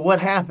 no matter what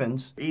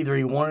happens. Either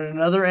he wanted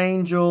another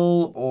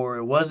angel or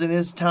it wasn't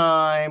his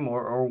time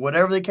or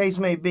whatever the case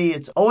may be.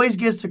 It always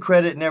gets the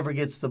credit, never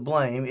gets the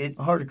blame. It's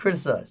hard to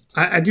criticize.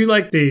 I do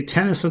like the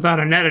tennis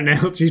without a net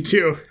analogy,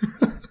 too.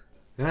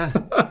 Yeah.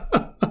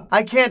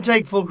 I can't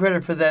take full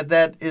credit for that.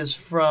 That is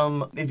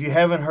from, if you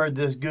haven't heard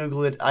this,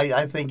 Google it.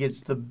 I think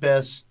it's the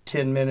best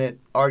 10-minute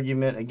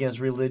argument against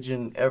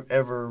religion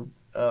ever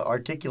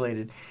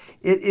articulated.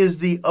 It is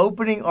the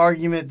opening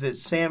argument that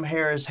Sam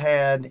Harris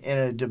had in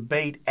a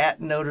debate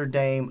at Notre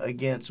Dame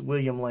against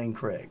William Lane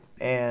Craig.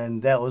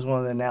 And that was one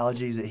of the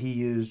analogies that he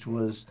used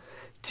was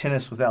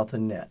tennis without the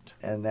net.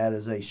 And that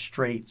is a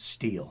straight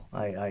steal.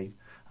 I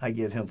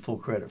give him full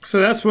credit. So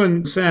that's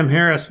when Sam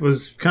Harris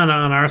was kind of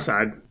on our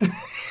side.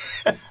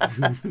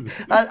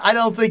 I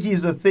don't think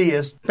he's a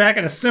theist. Back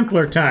at a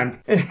simpler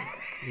time.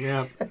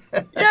 Yeah.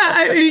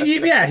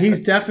 Yeah,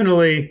 he's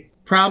definitely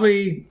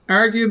probably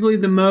arguably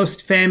the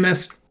most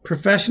famous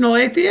professional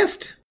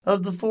atheist.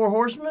 Of the Four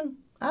Horsemen?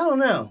 I don't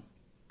know.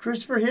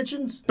 Christopher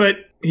Hitchens? But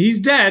he's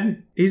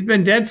dead. He's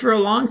been dead for a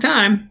long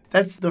time.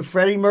 That's the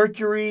Freddie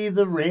Mercury,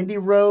 the Randy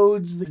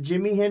Rhoads, the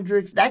Jimi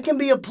Hendrix. That can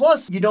be a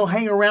plus. You don't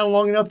hang around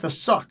long enough to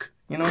suck.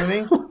 You know what I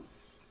mean?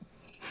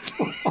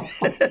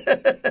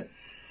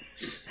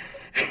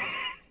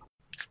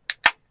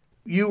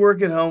 You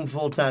work at home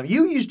full time.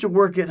 You used to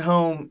work at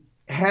home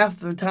half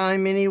the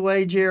time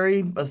anyway,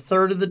 Jerry? A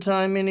third of the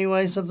time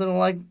anyway? Something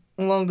like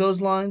along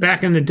those lines?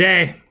 Back in the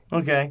day.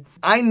 Okay.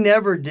 I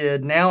never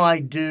did. Now I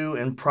do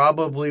and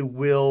probably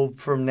will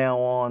from now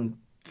on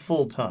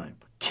full time.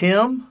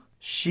 Kim,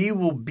 she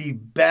will be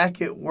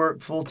back at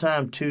work full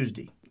time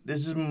Tuesday.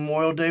 This is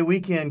Memorial Day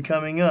weekend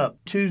coming up.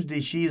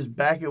 Tuesday, she is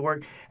back at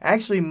work.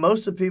 Actually,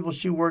 most of the people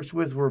she works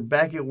with were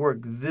back at work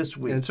this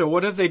week. And so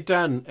what have they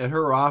done at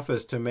her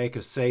office to make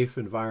a safe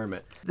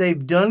environment?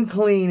 They've done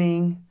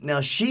cleaning.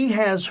 Now, she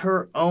has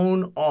her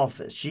own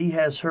office. She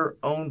has her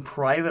own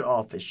private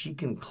office. She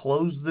can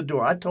close the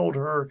door. I told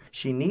her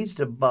she needs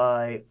to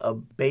buy a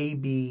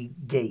baby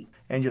gate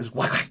and just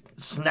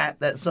snap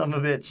that son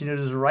of a bitch,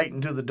 just right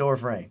into the door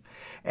frame.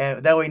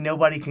 And that way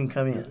nobody can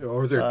come in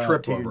or their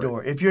trip to over your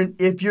door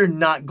if you're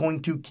not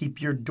going to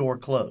keep your door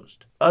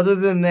closed. Other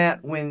than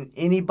that, when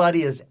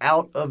anybody is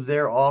out of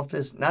their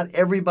office, not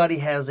everybody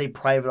has a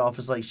private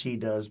office like she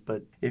does,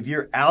 but if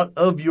you're out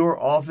of your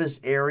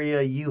office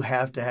area, you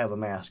have to have a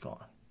mask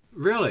on.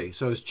 Really?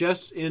 So it's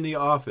just in the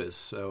office.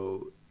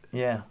 So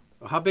yeah.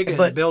 How big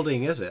a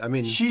building is it? I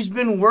mean, she's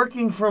been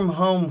working from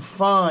home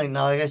fine.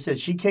 Now, like I said,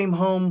 she came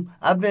home.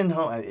 I've been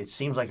home, it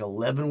seems like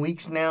 11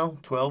 weeks now,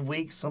 12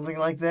 weeks, something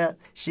like that.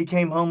 She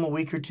came home a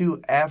week or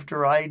two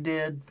after I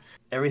did.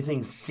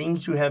 Everything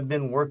seems to have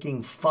been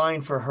working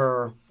fine for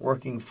her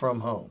working from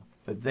home.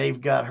 But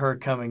they've got her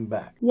coming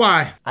back.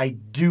 Why? I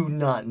do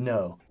not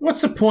know.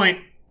 What's the point?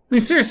 I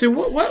mean, seriously,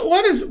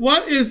 what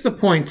is the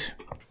point?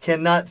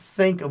 Cannot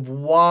think of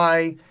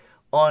why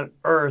on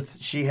earth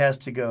she has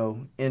to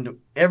go into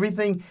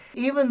everything.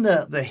 Even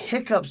the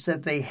hiccups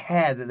that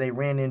they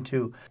ran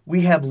into.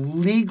 We have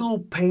legal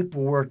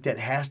paperwork that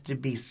has to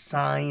be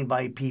signed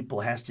by people,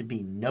 has to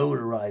be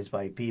notarized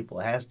by people,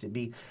 has to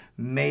be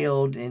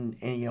mailed in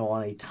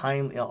on a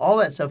time, all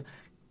that stuff.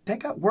 That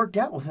got worked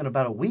out within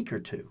about a week or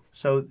two.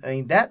 So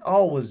that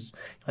all was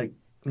like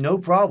no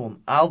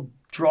problem. I'll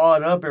draw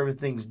it up,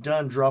 everything's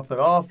done, drop it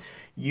off.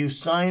 You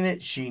sign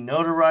it, she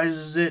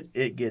notarizes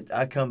it.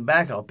 I come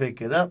back, I'll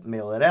pick it up,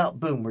 mail it out,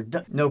 boom, we're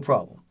done. No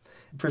problem.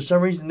 For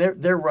some reason,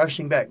 they're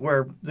rushing back.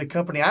 Where the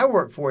company I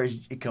work for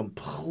is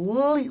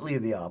completely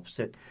the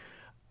opposite.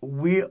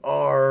 We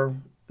are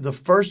the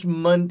first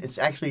Monday. It's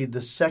actually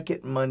the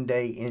second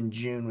Monday in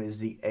June is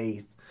the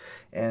 8th,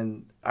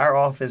 and our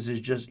office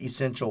is just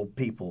essential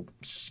people: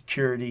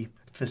 security,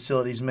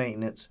 facilities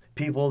maintenance,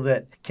 people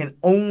that can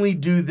only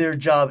do their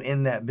job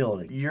in that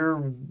building.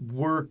 Your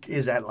work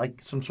is at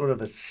like some sort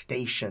of a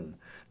station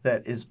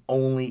that is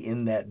only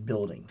in that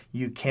building.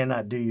 You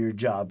cannot do your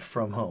job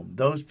from home.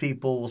 Those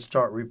people will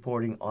start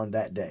reporting on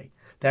that day.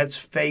 That's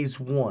phase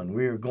 1.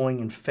 We are going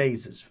in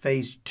phases.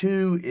 Phase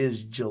 2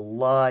 is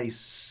July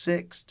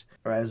 6th.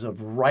 As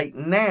of right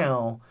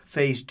now,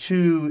 phase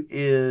 2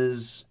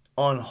 is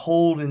on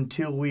hold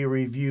until we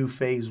review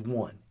phase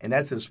 1. And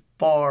that's as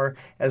far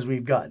as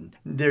we've gotten.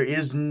 There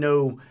is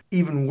no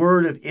even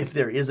word of if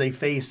there is a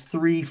phase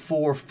 3,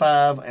 4,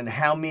 5, and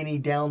how many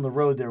down the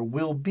road there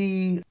will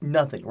be.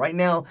 Nothing. Right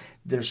now,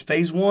 there's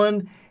phase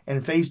 1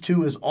 and phase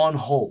 2 is on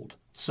hold.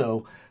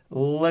 So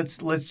let's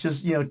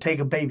just take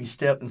a baby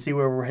step and see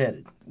where we're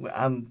headed.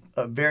 I'm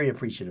very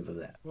appreciative of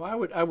that.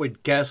 Well, I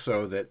would guess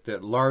though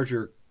that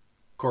larger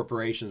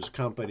corporations,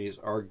 companies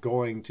are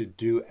going to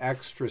do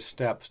extra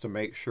steps to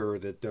make sure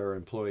that their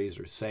employees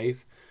are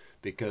safe,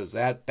 because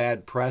that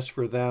bad press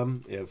for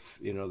them, if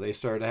they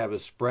start to have a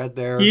spread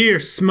there. You're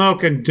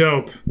smoking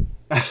dope.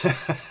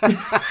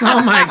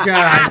 Oh my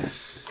God.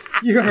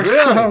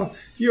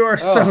 You are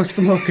so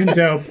smoking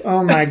dope.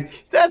 Oh my!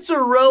 That's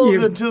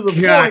irrelevant to the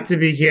You've got point. to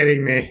be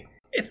kidding me.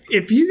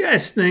 If you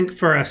guys think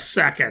for a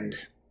second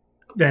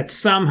that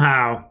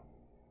somehow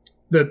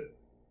the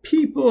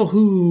people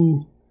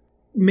who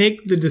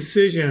make the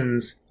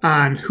decisions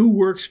on who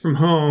works from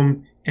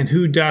home and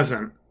who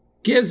doesn't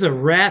gives a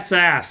rat's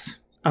ass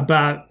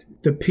about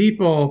the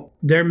people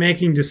they're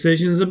making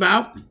decisions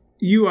about,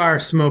 you are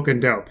smoking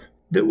dope.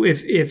 That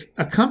if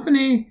a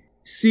company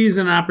sees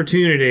an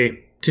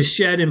opportunity to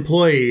shed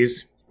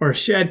employees or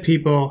shed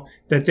people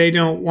that they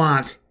don't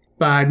want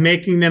by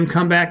making them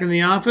come back in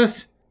the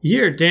office,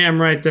 you're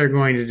damn right they're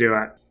going to do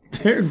it.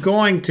 They're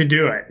going to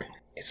do it.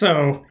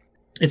 So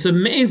it's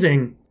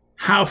amazing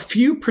how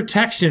few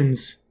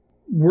protections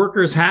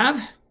workers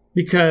have,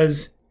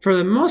 because for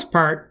the most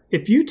part,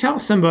 if you tell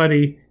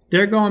somebody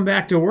they're going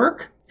back to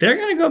work, they're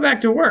going to go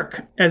back to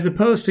work as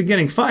opposed to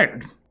getting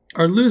fired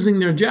or losing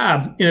their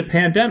job in a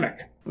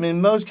pandemic. I mean,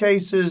 in most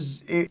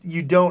cases,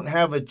 you don't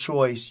have a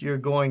choice. You're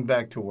going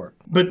back to work.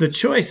 But the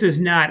choice is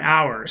not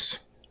ours.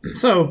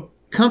 So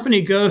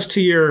company goes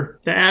to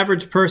the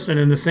average person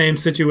in the same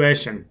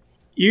situation.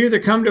 You either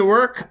come to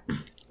work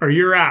or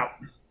you're out.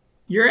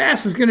 Your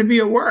ass is going to be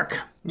at work.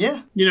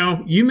 Yeah. You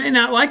know, you may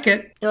not like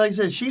it. Like I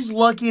said, she's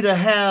lucky to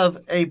have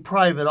a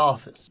private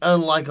office,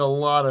 unlike a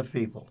lot of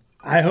people.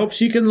 I hope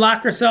she can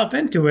lock herself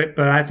into it,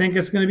 but I think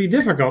it's going to be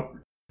difficult.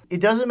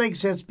 It doesn't make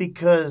sense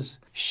because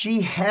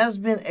she has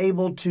been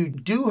able to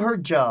do her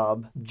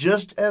job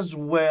just as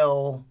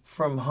well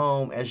from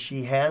home as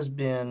she has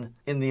been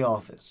in the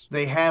office.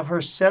 They have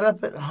her set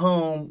up at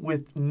home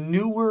with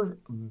newer,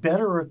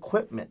 better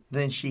equipment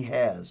than she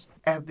has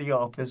at the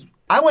office.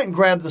 I went and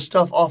grabbed the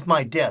stuff off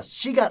my desk.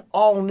 She got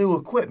all new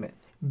equipment.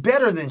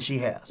 Better than she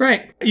has.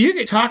 Right. You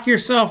can talk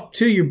yourself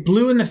till you're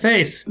blue in the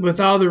face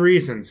with all the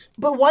reasons.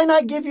 But why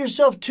not give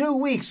yourself 2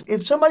 weeks?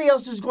 If somebody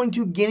else is going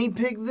to guinea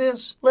pig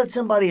this, let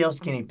somebody else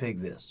guinea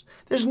pig this.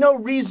 There's no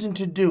reason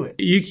to do it.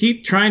 You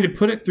keep trying to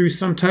put it through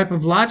some type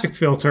of logic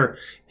filter,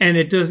 and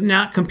it does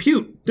not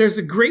compute. There's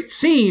a great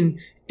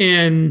scene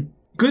in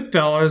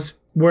Goodfellas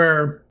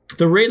where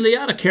the Ray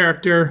Liotta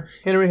character,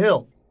 Henry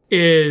Hill,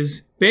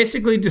 is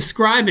basically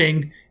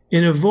describing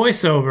in a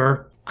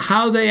voiceover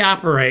how they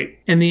operate.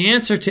 And the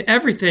answer to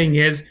everything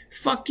is,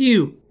 fuck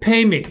you,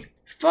 pay me.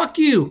 Fuck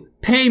you,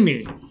 pay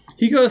me.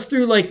 He goes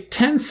through like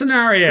 10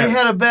 scenarios. he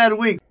had a bad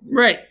week.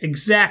 Right,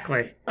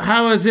 exactly.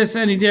 How is this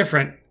any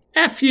different?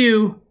 F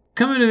you,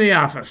 come into the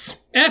office.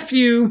 F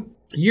you,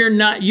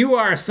 you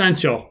are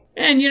essential.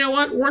 And you know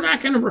what? We're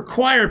not going to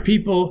require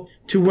people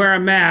to wear a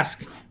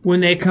mask when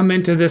they come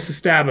into this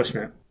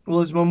establishment.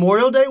 Well, it's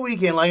Memorial Day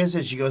weekend. Like I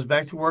said, she goes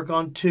back to work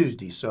on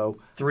Tuesday, so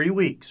 3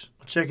 weeks.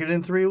 We'll check it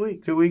in 3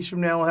 weeks. 2 weeks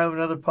from now, we'll have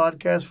another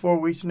podcast. 4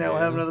 weeks from now,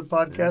 we'll have another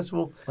podcast.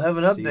 We'll have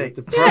an See update. what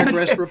the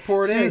progress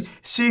report is.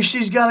 See if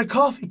she's got a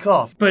coffee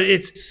cough. But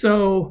it's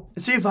so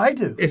See if I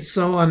do. It's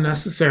so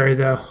unnecessary,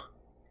 though.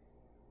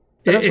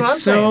 That's what I'm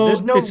saying.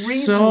 There's no it's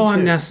reason so to.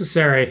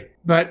 unnecessary,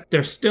 but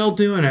they're still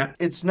doing it.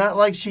 It's not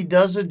like she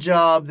does a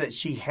job that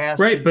she has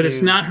to Right, but do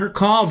it's not her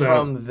call, though.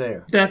 from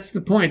there. That's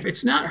the point.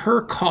 It's not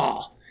her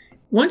call.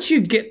 Once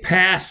you get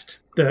past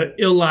the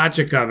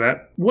illogic of it,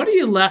 what are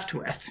you left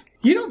with?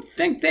 You don't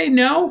think they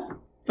know?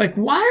 Like,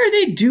 why are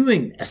they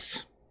doing this?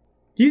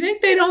 Do you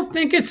think they don't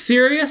think it's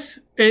serious?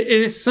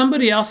 It's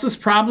somebody else's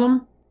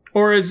problem?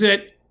 Or is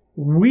it,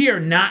 we are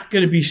not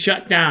going to be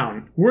shut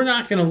down. We're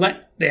not going to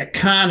let the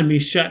economy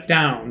shut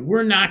down.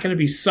 We're not going to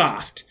be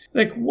soft.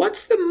 Like,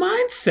 what's the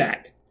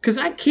mindset? Because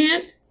I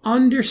can't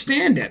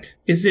understand it.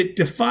 Is it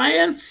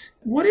defiance?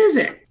 What is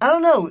it? I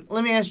don't know.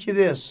 Let me ask you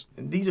this.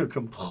 These are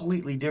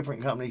completely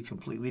different companies,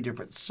 completely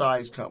different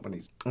size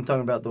companies. I'm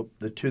talking about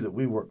the two that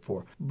we work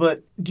for.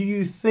 But do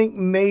you think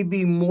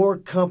maybe more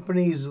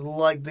companies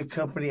like the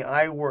company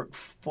I work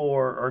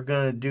for are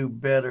going to do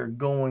better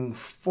going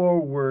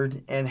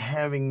forward and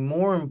having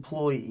more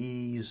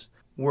employees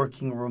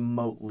working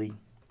remotely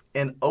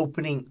and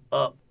opening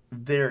up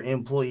their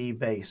employee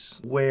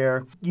base,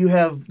 where you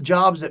have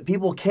jobs that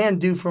people can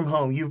do from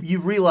home?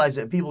 You've realized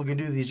that people can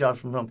do these jobs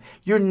from home.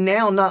 You're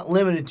now not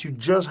limited to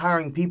just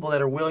hiring people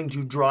that are willing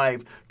to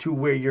drive to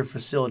where your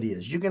facility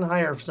is. You can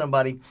hire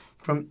somebody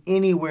from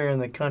anywhere in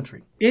the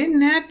country. Isn't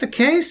that the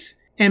case?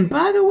 And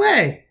by the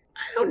way,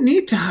 I don't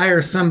need to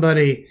hire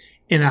somebody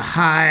in a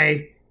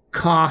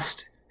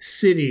high-cost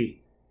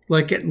city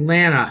like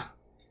Atlanta,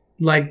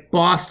 like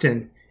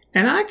Boston,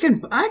 and I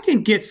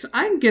can get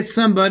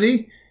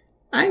somebody.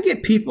 I can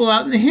get people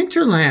out in the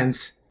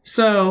hinterlands.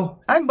 So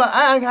I can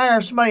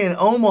hire somebody in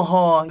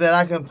Omaha that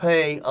I can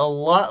pay a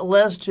lot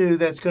less to.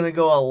 That's going to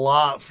go a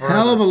lot further.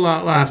 hell of a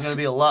lot less. It's going to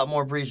be a lot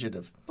more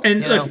appreciative.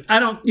 And look, I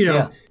don't,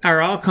 are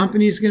all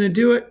companies going to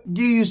do it?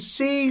 Do you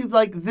see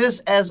like this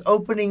as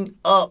opening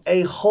up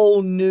a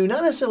whole new,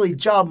 not necessarily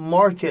job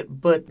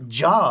market, but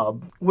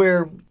job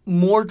where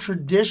more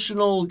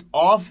traditional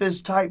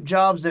office type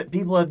jobs that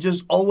people have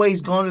just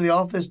always gone to the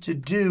office to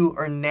do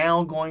are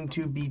now going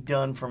to be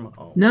done from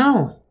home?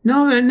 No. You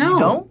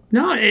don't?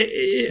 No.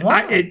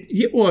 Why?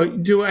 Well,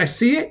 do I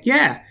see it?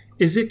 Yeah.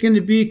 Is it going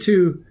to be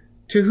to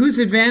To whose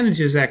advantage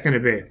is that going to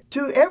be?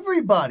 To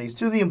everybody's,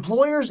 to the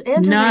employers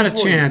and to Not the a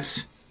employees.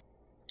 chance.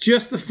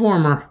 Just the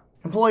former.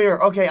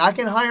 Employer, okay, I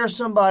can hire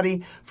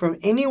somebody from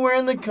anywhere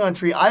in the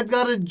country. I've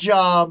got a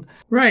job.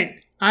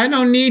 Right. I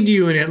don't need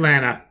you in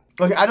Atlanta.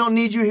 Okay, I don't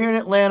need you here in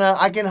Atlanta.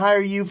 I can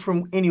hire you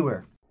from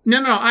anywhere.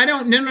 No, I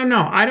don't.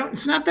 No. I don't.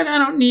 It's not that I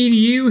don't need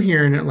you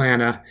here in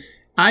Atlanta.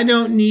 I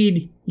don't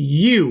need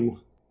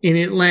you in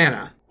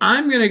Atlanta.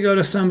 I'm going to go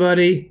to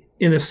somebody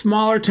in a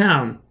smaller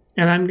town,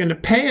 and I'm going to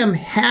pay them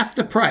half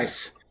the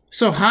price.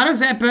 So how does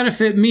that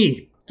benefit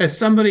me as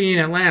somebody in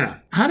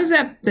Atlanta? How does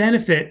that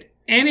benefit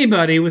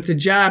anybody with a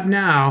job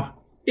now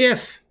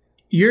if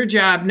your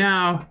job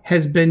now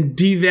has been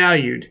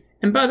devalued?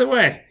 And by the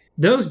way,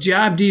 those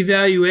job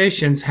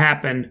devaluations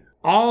happen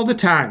all the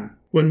time.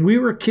 When we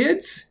were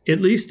kids,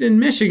 at least in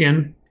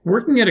Michigan,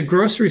 working at a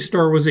grocery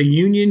store was a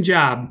union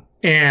job,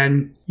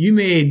 and you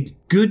made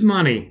good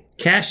money.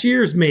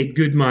 Cashiers made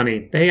good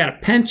money. They had a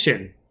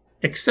pension,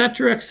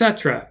 etc.,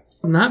 etc.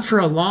 Not for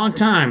a long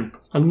time.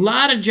 A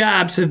lot of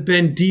jobs have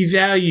been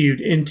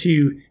devalued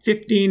into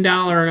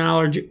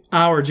 $15 an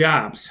hour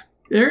jobs.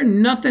 There's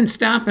nothing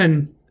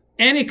stopping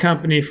any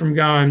company from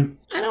going,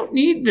 I don't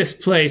need this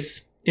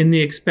place in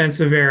the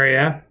expensive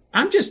area.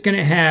 I'm just going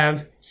to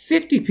have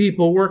 50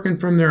 people working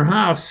from their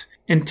house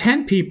and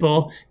 10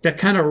 people that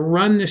kind of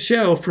run the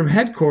show from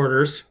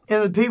headquarters.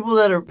 And the people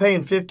that are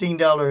paying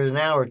 $15 an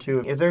hour to,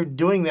 if they're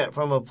doing that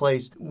from a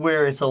place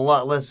where it's a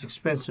lot less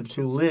expensive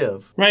to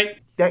live, Right.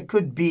 that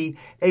could be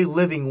a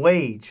living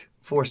wage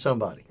for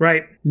somebody.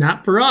 Right.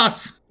 Not for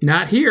us.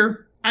 Not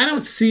here. I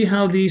don't see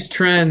how these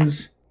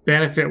trends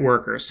benefit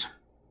workers.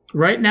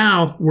 Right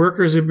now,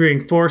 workers are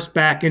being forced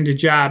back into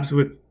jobs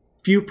with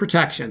few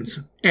protections.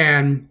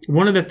 And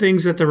one of the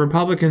things that the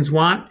Republicans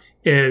want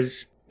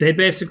is they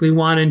basically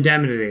want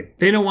indemnity.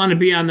 They don't want to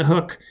be on the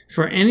hook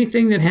for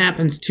anything that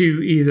happens to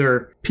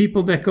either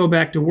people that go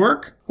back to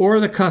work or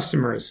the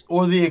customers.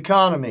 Or the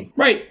economy.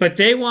 Right, but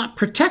they want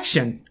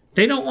protection.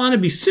 They don't want to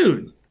be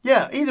sued.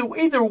 Yeah,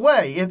 either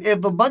way,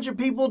 if a bunch of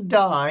people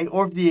die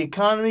or if the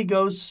economy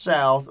goes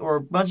south or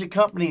a bunch of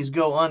companies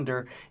go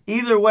under,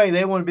 either way,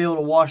 they want to be able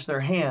to wash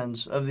their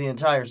hands of the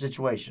entire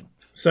situation.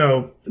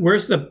 So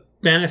where's the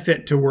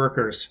benefit to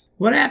workers?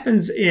 What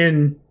happens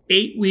in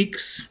 8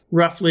 weeks,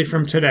 roughly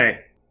from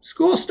today?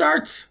 School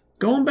starts,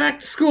 going back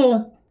to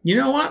school. You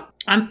know what?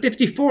 I'm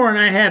 54 and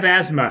I have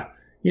asthma.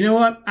 You know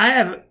what?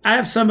 I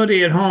have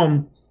somebody at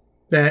home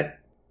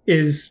that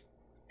is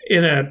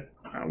in a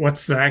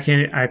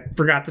I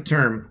forgot the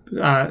term.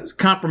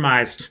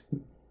 Compromised.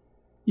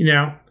 You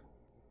know?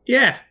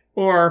 Yeah.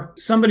 Or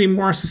somebody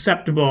more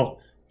susceptible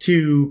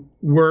to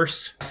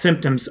worse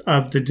symptoms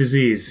of the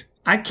disease.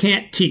 I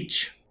can't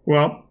teach.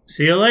 Well,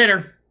 see you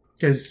later,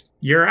 because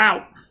you're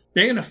out.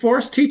 They're going to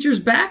force teachers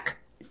back?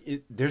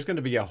 There's going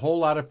to be a whole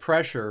lot of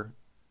pressure,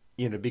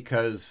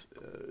 because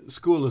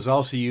school is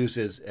also used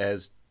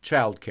as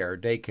childcare,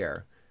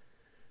 daycare.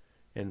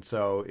 And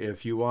so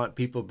if you want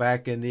people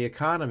back in the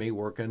economy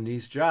working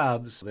these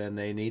jobs, then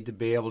they need to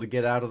be able to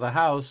get out of the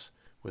house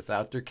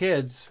without their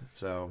kids.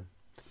 So,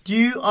 do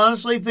you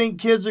honestly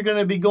think kids are going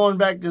to be going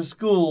back to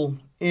school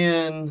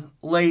in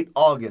late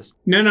August?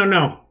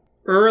 No.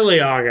 Early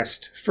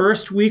August.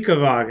 First week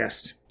of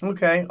August.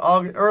 Okay,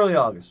 early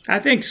August. I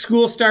think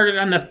school started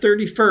on the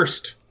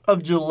 31st.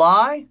 Of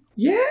July?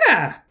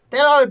 Yeah.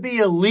 That ought to be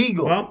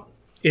illegal. Well,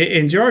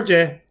 in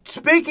Georgia.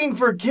 Speaking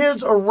for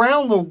kids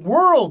around the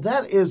world,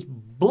 that is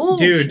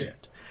bullshit. Dude,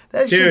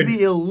 that should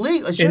be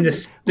illegal. It should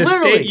the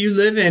state you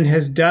live in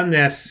has done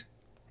this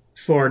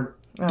for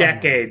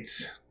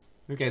decades.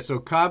 Okay, so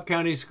Cobb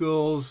County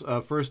Schools,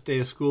 first day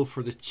of school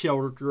for the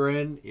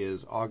children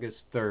is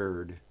August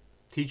 3rd.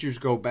 Teachers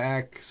go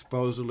back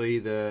supposedly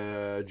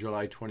the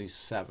July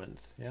 27th.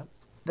 Yeah.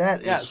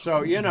 That is so,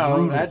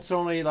 brutal. that's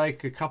only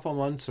like a couple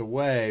months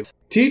away.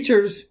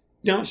 Teachers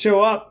don't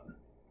show up,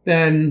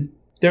 then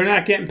they're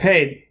not getting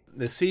paid.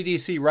 The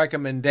CDC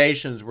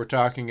recommendations were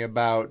talking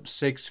about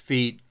 6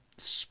 feet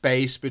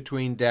space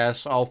between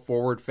desks, all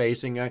forward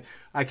facing.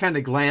 I kind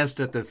of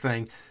glanced at the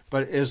thing,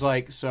 but it's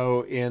like,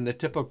 so in the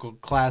typical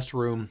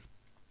classroom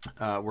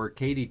where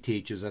Katie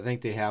teaches, I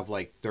think they have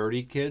like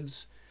 30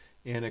 kids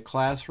in a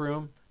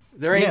classroom.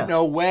 There ain't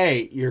no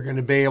way you're going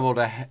to be able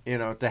to,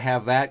 to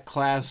have that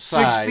class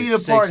size. 6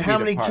 feet apart. How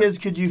many kids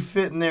could you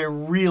fit in there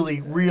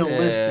really,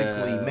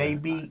 realistically?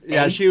 Maybe 8?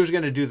 Yeah, she was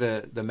going to do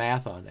the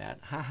math on that.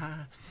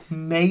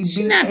 Maybe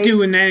She's not 8.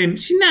 doing that.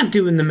 She's not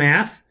doing the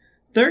math.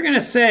 They're going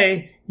to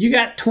say, you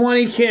got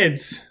 20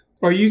 kids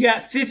or you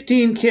got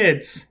 15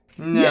 kids.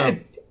 No. Yeah.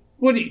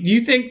 What do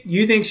you think?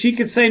 You think she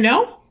could say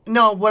no?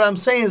 No, what I'm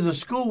saying is the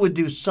school would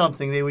do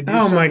something. They would do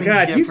something my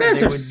God.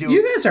 different.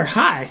 You guys are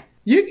high.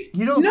 You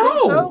don't think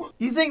so?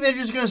 You think they're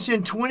just going to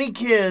send 20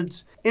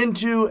 kids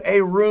into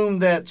a room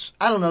that's,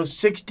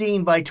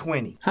 16 by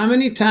 20? How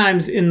many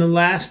times in the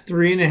last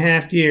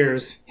 3.5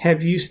 years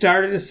have you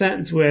started a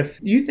sentence with,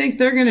 you think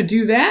they're going to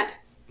do that?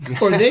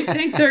 Or they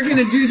think they're going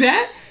to do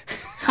that?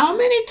 How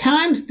many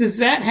times does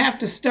that have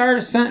to start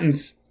a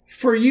sentence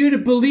for you to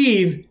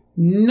believe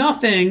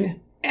nothing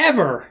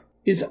ever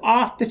is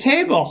off the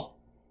table?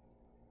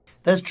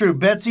 That's true.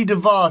 Betsy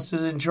DeVos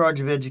is in charge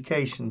of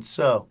education,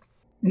 so.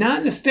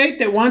 Not in a state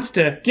that wants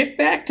to get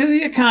back to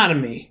the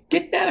economy.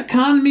 Get that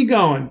economy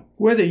going,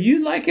 whether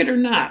you like it or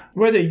not,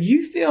 whether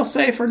you feel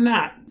safe or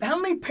not. How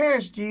many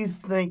parents do you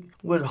think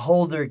would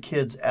hold their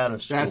kids out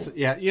of school?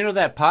 You know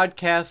that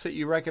podcast that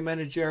you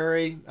recommended,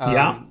 Jerry?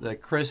 Yeah. The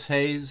Chris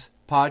Hayes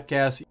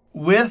podcast.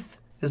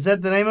 Is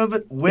that the name of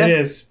it? It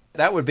is.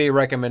 That would be a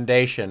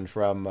recommendation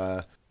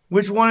from...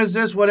 Which one is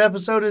this? What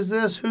episode is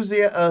this? Who's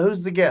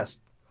the guest?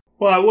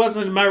 Well, it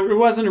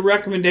wasn't a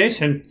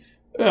recommendation,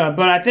 but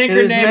I think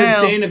her name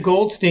is Dana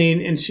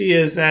Goldstein, and she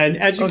is an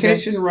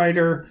education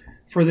writer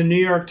for the New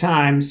York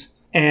Times,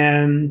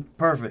 and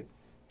perfect.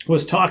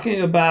 Was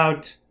talking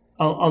about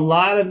a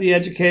lot of the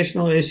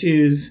educational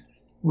issues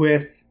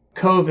with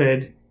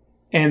COVID,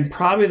 and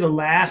probably the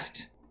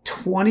last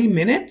 20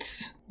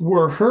 minutes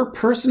were her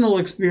personal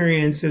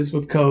experiences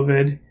with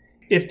COVID.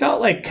 It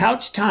felt like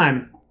couch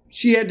time.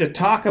 She had to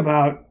talk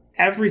about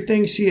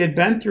everything she had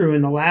been through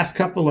in the last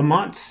couple of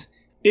months.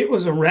 It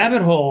was a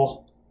rabbit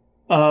hole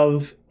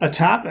of a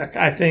topic,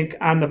 I think,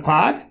 on the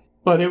pod,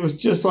 but it was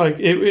just like,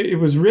 it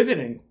was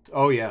riveting.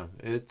 Oh, yeah,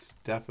 it's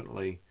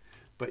definitely.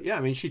 But yeah,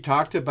 I mean, she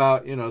talked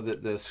about,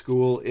 the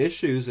school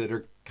issues that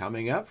are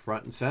coming up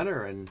front and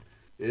center, and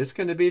it's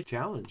going to be a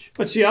challenge.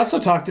 But she also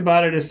talked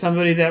about it as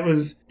somebody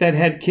that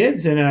had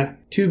kids in a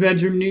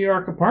 2-bedroom New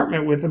York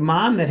apartment with a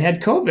mom that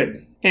had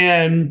COVID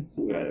and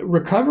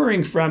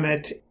recovering from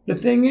it. The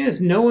thing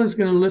is, no one's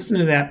going to listen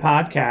to that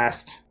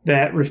podcast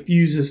that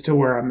refuses to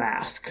wear a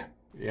mask.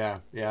 Yeah.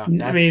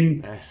 I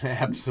mean,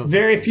 absolutely.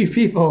 Very few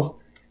people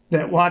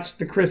that watch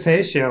the Chris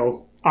Hayes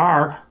show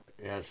are.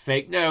 Yeah, it's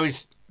fake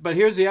news. But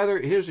here's the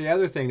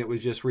other thing that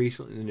was just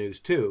recently in the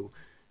news too,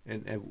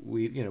 and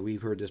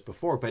we've heard this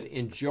before. But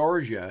in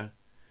Georgia,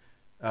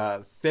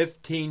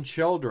 15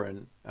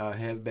 children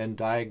have been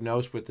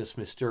diagnosed with this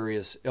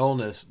mysterious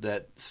illness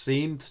that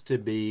seems to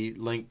be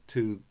linked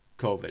to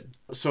COVID.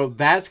 So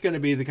that's going to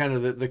be the kind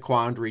of the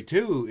quandary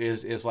too.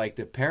 Is like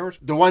the parents,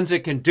 the ones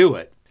that can do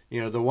it.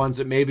 The ones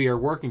that maybe are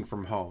working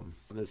from home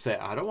that say,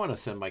 I don't want to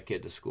send my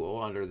kid to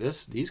school under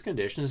these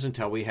conditions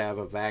until we have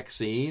a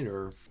vaccine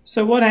or...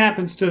 So what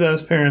happens to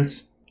those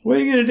parents? What are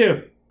you going to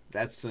do?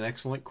 That's an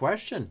excellent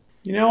question.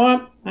 You know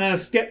what? I'm going to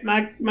skip,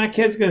 my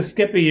kid's going to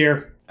skip a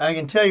year. I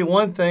can tell you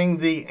one thing,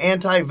 the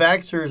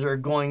anti-vaxxers are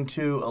going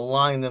to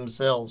align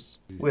themselves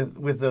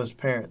with those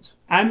parents.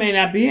 I may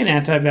not be an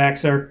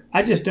anti-vaxxer.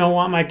 I just don't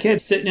want my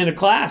kids sitting in a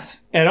class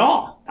at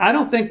all. I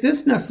don't think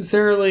this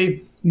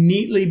necessarily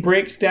neatly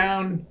breaks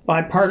down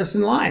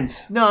bipartisan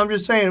lines. No, I'm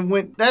just saying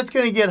when that's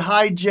going to get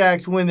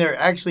hijacked when there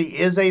actually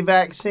is a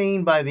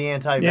vaccine by the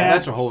anti-vaxxers. Yeah,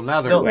 that's a whole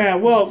nother. They'll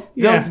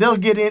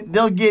get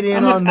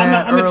in on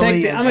that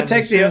early. I'm going to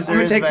take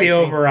the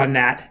over on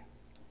that.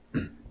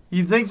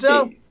 You think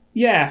so?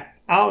 Yeah,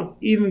 I'll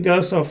even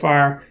go so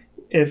far.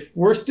 If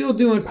we're still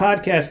doing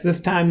podcasts this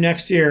time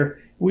next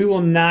year, we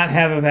will not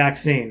have a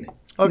vaccine.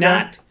 Okay.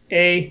 Not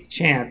a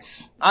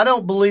chance. I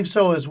don't believe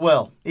so as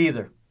well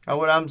either.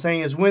 What I'm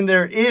saying is when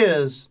there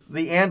is,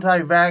 the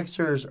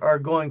anti-vaxxers are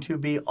going to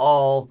be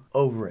all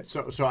over it.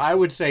 So I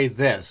would say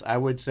this. I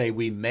would say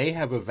we may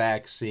have a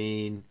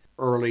vaccine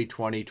early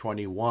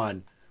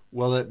 2021.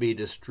 Will it be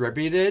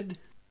distributed?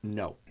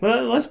 No.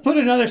 Well, let's put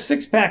another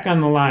 6-pack on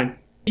the line.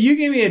 You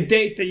give me a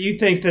date that you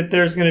think that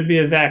there's going to be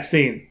a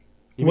vaccine.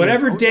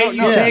 Whatever date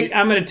you take,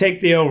 I'm going to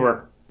take the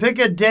over. Pick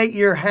a date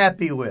you're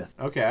happy with.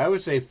 Okay, I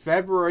would say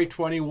February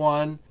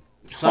 21.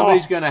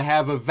 Somebody's going to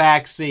have a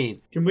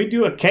vaccine. Can we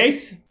do a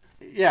case?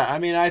 Yeah, I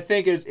mean, I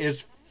think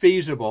it's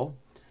feasible,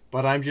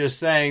 but I'm just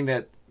saying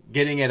that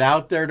getting it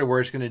out there to where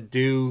it's going to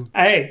do...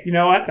 Hey, you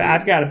know what?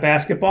 I've got a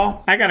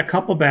basketball. I got a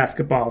couple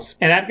basketballs,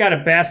 and I've got a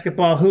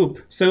basketball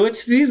hoop. So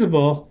it's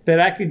feasible that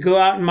I could go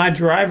out in my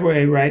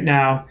driveway right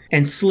now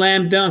and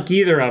slam dunk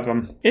either of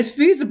them. It's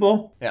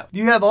feasible. Yeah.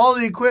 You have all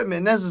the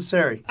equipment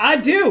necessary. I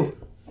do.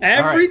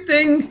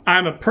 Everything. Right.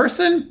 I'm a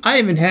person. I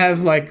even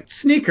have,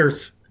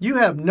 sneakers. You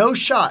have no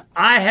shot.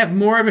 I have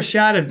more of a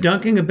shot of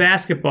dunking a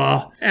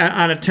basketball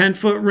on a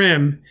 10-foot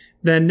rim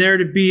than there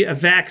to be a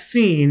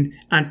vaccine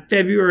on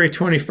February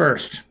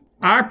 21st.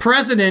 Our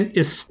president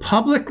is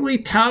publicly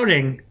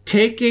touting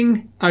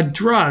taking a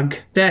drug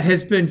that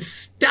has been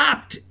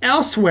stopped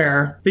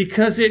elsewhere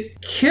because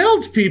it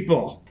killed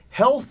people.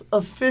 Health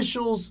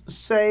officials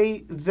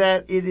say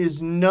that it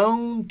is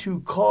known to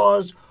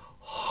cause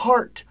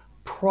heart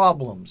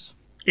problems.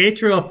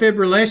 Atrial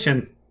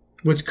fibrillation,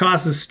 which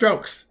causes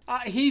strokes.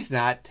 He's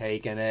not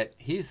taking it.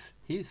 He's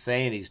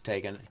saying he's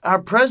taking it.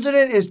 Our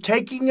president is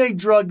taking a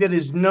drug that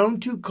is known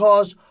to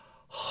cause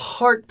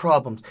heart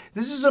problems.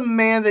 This is a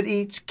man that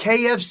eats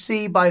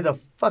KFC by the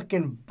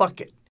fucking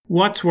bucket.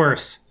 What's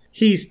worse?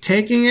 He's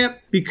taking it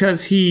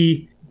because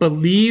he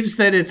believes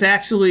that it's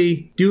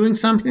actually doing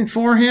something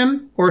for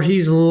him, or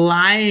he's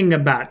lying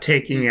about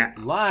taking it.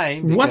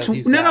 Lying because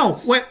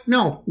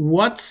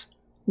What's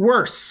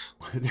worse?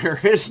 There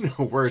is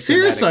no worse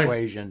in that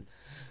equation.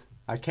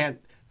 I can't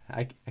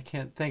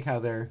think how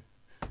they're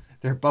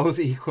both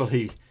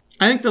equally.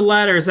 I think the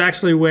latter is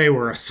actually way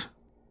worse.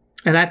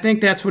 And I think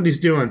that's what he's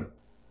doing.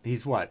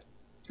 He's what?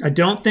 I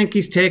don't think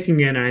he's taking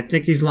it, and I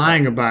think he's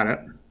lying about it.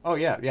 Oh,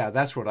 yeah,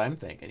 that's what I'm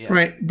thinking. Yes.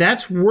 Right.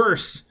 That's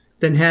worse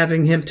than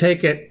having him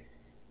take it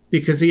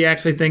because he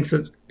actually think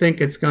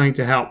it's going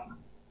to help.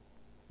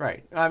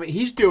 Right. I mean,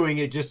 he's doing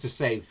it just to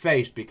save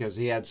face because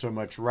he had so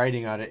much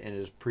writing on it in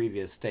his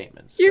previous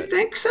statements. You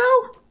think so?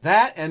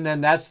 That, and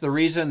then that's the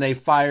reason they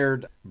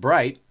fired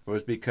Bright,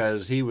 was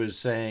because he was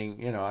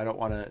saying, I don't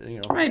want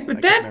to, Right,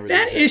 but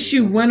that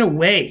issue went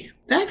away.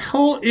 That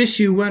whole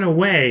issue went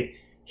away.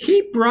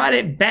 He brought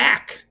it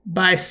back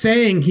by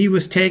saying he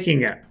was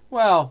taking it.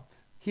 Well,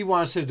 he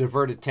wants to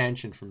divert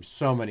attention from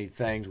so many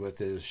things with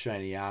his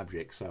shiny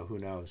object, so who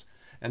knows?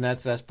 And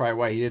that's probably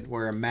why he didn't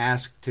wear a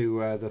mask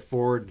to the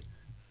Ford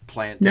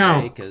plant today.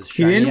 No,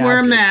 he didn't wear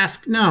a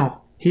mask.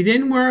 No, he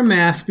didn't wear a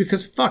mask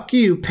because fuck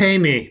you, pay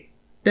me.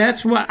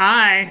 That's why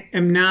I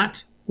am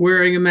not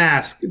wearing a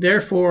mask.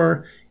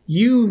 Therefore,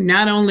 you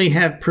not only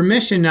have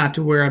permission not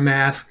to wear a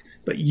mask,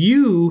 but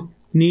you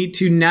need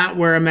to not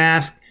wear a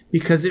mask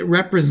because it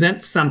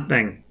represents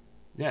something.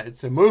 Yeah,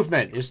 it's a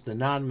movement. It's the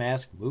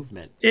non-mask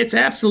movement. It's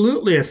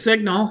absolutely a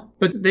signal,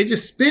 but they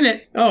just spin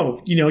it.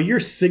 Oh, you're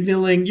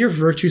signaling, you're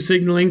virtue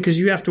signaling because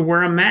you have to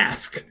wear a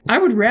mask. I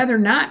would rather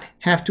not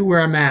have to wear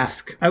a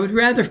mask. I would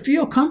rather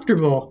feel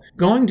comfortable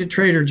going to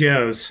Trader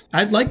Joe's.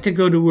 I'd like to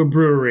go to a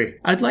brewery.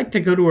 I'd like to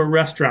go to a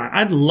restaurant.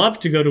 I'd love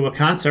to go to a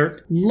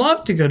concert.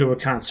 Love to go to a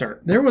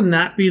concert. There will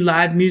not be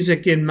live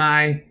music in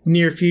my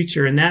near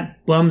future, and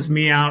that bums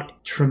me out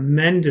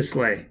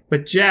tremendously.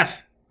 But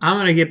Jeff, I'm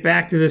going to get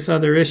back to this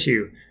other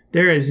issue.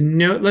 There is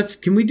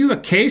can we do a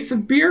case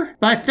of beer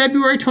by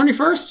February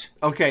 21st?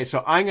 Okay,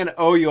 so I'm going to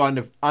owe you on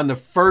the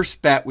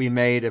first bet we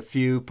made a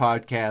few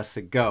podcasts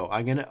ago.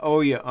 I'm going to owe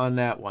you on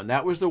that one.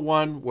 That was the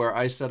one where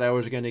I said I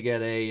was going to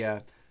get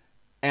a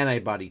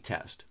antibody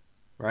test,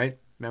 right?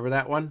 Remember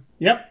that one?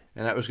 Yep.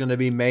 And that was going to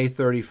be May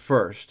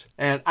 31st.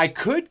 And I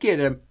could get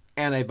an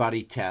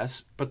antibody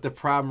test, but the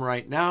problem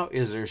right now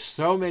is there's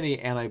so many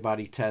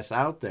antibody tests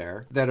out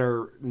there that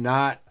are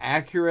not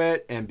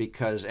accurate, and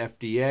because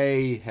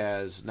FDA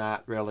has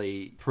not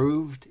really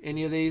proved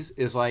any of these,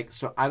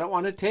 so I don't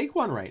want to take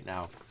one right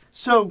now.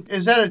 So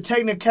is that a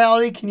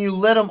technicality? Can you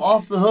let them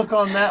off the hook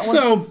on that one?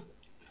 So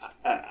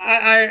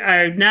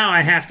I now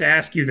I have to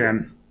ask you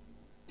then,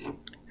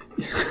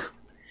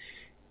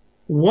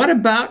 what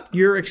about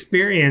your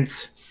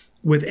experience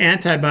with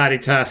antibody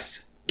tests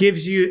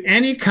gives you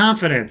any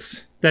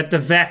confidence that the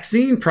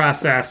vaccine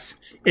process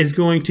is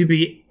going to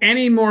be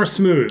any more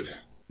smooth?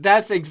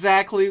 That's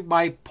exactly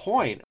my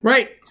point.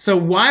 Right. So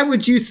why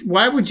would you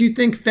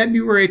think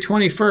February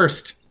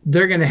 21st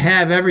they're going to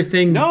have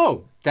everything?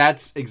 No,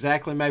 that's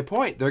exactly my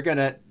point.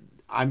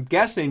 I'm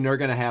guessing they're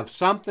going to have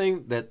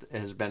something that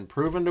has been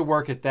proven to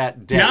work at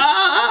that date.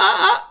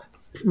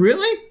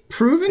 Really?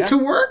 Proven to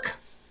work?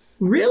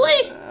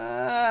 Really?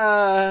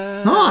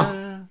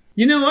 Huh.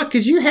 You know what?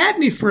 Because you had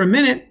me for a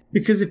minute.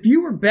 Because if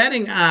you were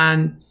betting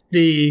on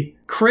the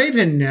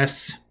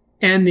cravenness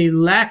and the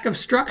lack of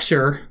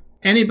structure,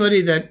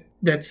 anybody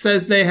that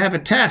says they have a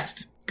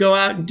test, go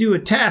out and do a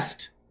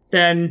test,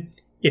 then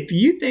if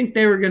you think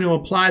they were going to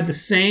apply the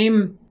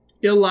same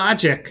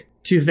illogic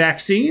to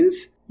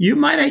vaccines, you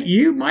might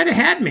have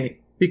had me.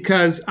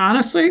 Because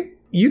honestly,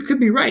 you could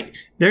be right.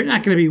 There are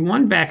not going to be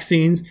one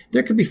vaccines.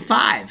 There could be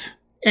 5.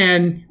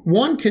 And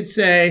one could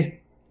say,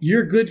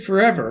 you're good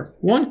forever.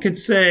 One could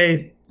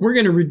say, we're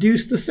going to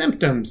reduce the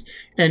symptoms,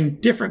 and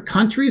different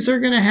countries are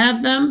going to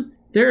have them.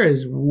 There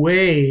is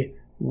way,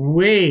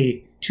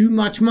 way too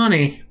much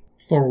money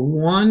for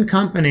one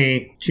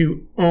company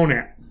to own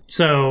it.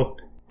 So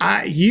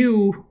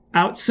you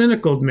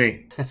out-cynicaled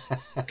me.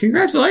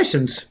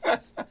 Congratulations.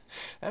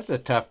 That's a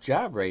tough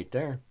job right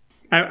there.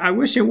 I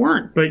wish it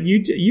weren't, but you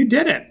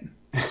did it.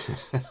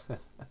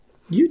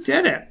 You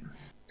did it.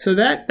 So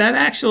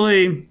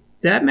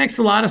that makes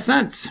a lot of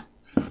sense.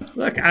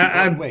 Look,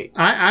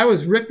 I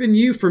was ripping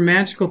you for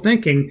magical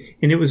thinking,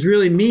 and it was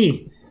really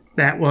me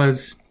that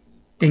was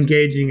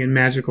engaging in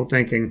magical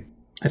thinking.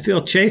 I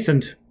feel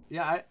chastened.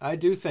 Yeah, I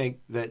do think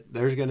that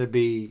there's going to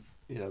be,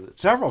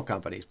 several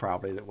companies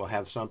probably that will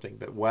have something,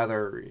 but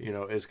whether,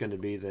 it's going to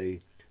be the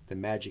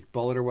magic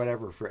bullet or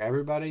whatever for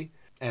everybody,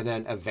 and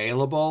then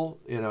available,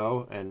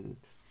 and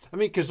I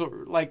mean, because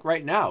like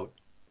right now,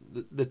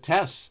 the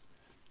tests,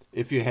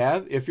 if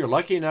you're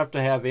lucky enough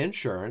to have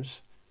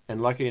insurance,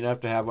 and lucky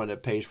enough to have one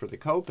that pays for the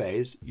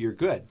co-pays, you're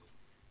good.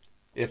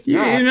 If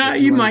not,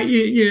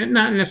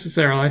 not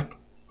necessarily.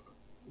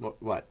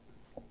 What?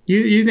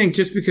 You think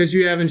just because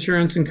you have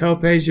insurance and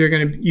co-pays,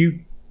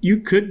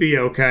 you could be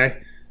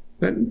okay,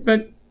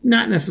 but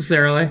not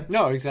necessarily.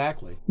 No,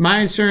 exactly. My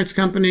insurance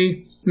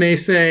company may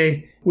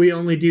say we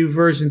only do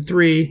version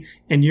 3,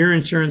 and your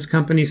insurance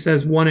company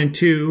says 1 and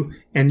 2,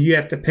 and you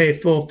have to pay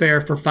full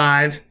fare for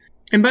 5.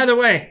 And by the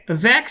way, a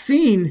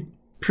vaccine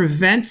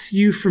prevents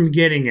you from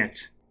getting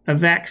it. A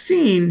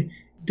vaccine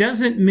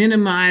doesn't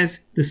minimize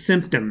the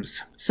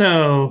symptoms.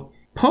 So,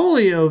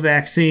 polio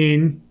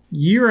vaccine,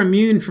 you're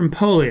immune from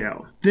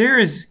polio.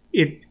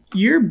 If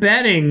you're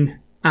betting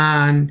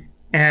on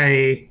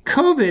a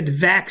COVID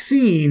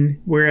vaccine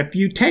where if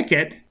you take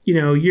it,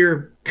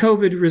 you're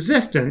COVID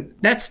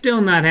resistant, that's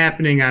still not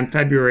happening on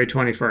February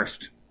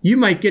 21st. You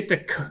might get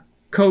the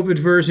COVID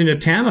version of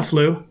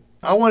Tamiflu.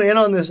 I want to end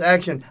on this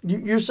action.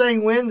 You're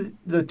saying when?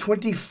 The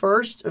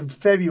 21st of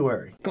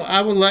February.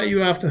 I will let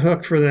you off the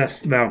hook for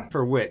this, though.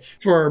 For which?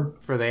 For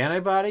the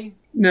antibody?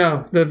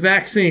 No, the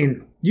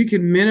vaccine. You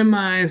can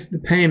minimize the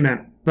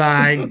payment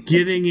by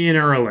giving in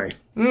early.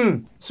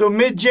 So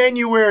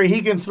mid-January,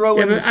 he can throw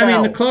in the towel. I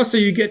mean, the closer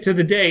you get to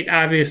the date,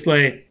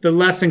 obviously, the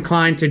less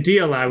inclined to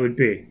deal I would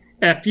be.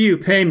 F you,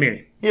 pay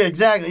me. Yeah,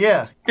 exactly,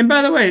 yeah. And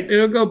by the way,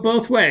 it'll go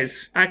both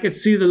ways. I could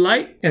see the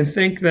light and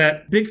think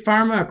that Big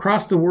Pharma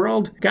across the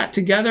world got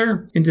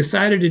together and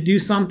decided to do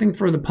something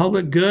for the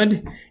public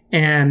good.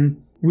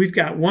 And we've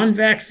got one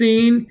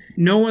vaccine.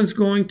 No one's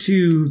going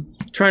to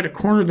try to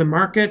corner the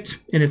market.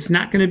 And it's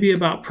not going to be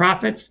about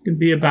profits. It's going to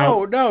be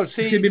about, it's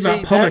going to be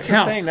about public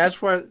health.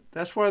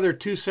 That's why they're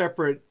two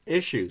separate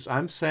issues.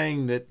 I'm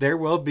saying that there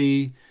will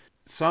be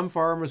some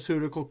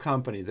pharmaceutical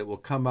company that will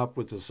come up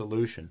with a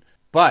solution.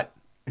 But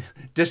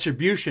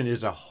distribution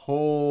is a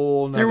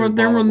whole nother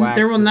there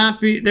will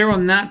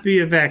not be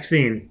a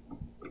vaccine.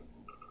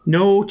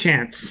 No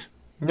chance.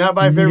 Not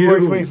by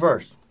February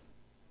 21st.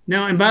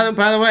 No, and by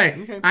the way,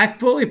 okay. I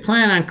fully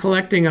plan on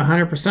collecting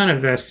 100%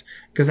 of this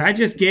because I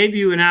just gave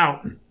you an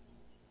out,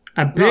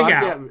 a big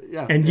out,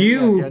 and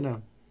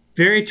you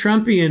very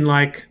Trumpian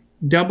like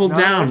doubled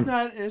down.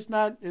 It's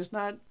not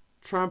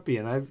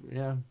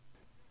Trumpian.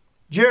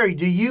 Jerry,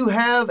 do you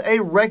have a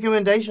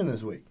recommendation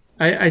this week?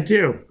 I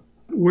do.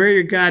 Wear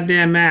your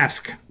goddamn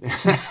mask.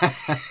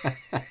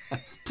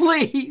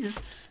 Please.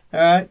 All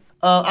right.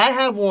 I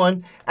have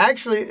one.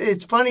 Actually,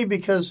 it's funny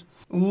because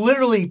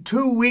literally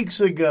 2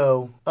 weeks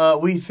ago,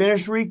 we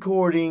finished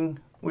recording.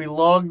 We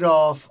logged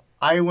off.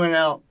 I went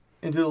out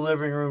into the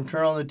living room,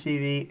 turned on the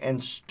TV,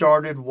 and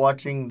started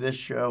watching this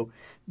show.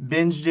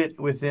 Binged it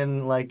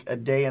within like a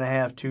day and a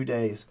half, 2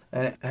 days,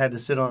 and had to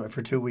sit on it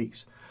for 2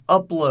 weeks.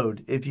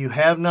 Upload. If you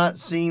have not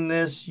seen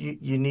this,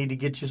 you need to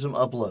get you some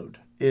Upload.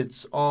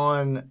 It's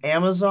on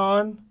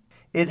Amazon.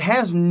 It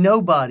has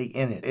nobody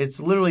in it.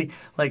 It's literally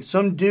like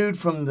some dude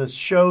from the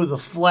show The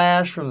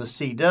Flash from the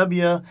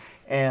CW,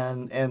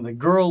 and the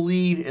girl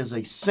lead is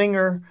a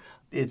singer.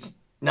 It's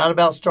not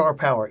about star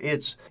power.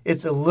 It's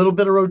a little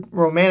bit of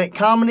romantic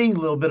comedy, a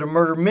little bit of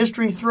murder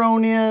mystery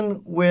thrown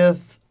in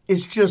with.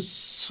 It's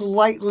just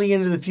slightly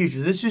into the future.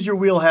 This is your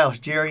wheelhouse,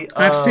 Jerry.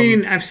 I've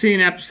seen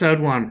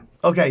episode 1.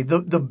 Okay, the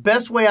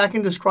best way I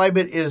can describe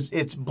it is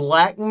it's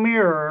Black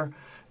Mirror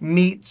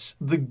meets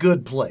The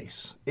Good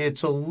Place.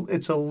 It's a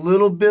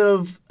little bit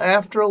of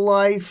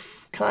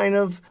afterlife kind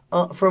of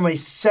from a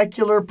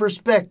secular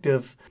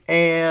perspective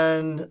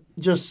and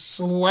just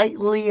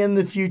slightly in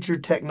the future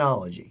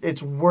technology.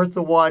 It's worth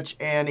the watch,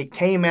 and it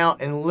came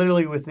out, and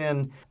literally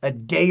within a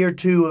day or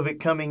two of it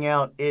coming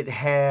out, it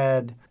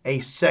had a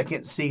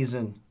second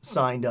season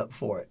signed up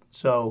for it.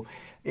 So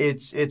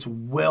it's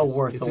well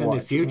worth the watch. In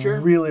the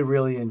future? Really,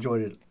 really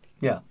enjoyed it.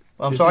 Yeah.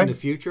 I'm It's sorry? in the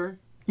future?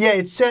 Yeah,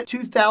 it's set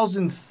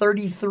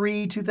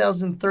 2033,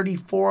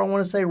 2034, I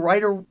want to say,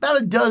 right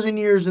about a dozen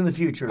years in the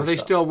future. Are they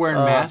still wearing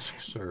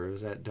masks, or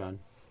is that done?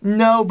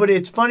 No, but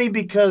it's funny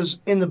because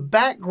in the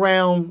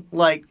background,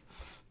 like,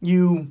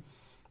 you'll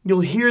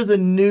hear the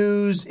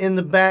news in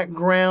the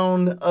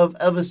background of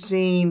a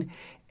scene,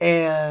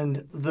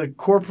 and the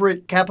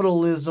corporate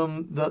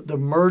capitalism, the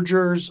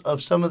mergers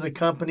of some of the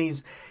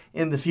companies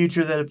in the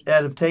future that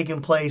have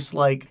taken place.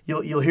 Like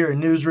you'll hear a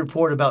news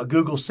report about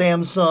Google,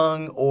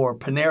 Samsung, or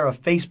Panera,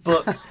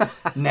 Facebook,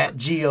 Nat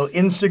Geo,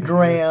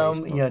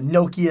 Instagram,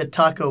 Nokia,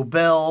 Taco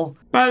Bell.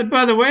 By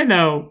the way,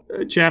 though,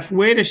 Jeff,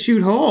 way to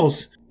shoot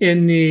holes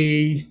in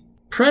the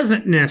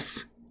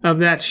presentness of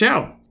that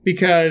show,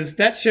 because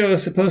that show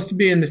is supposed to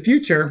be in the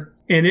future,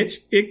 and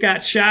it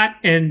got shot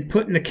and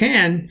put in a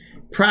can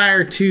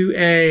prior to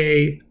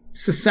a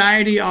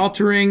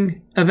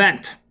society-altering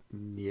event.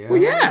 Yeah. Well,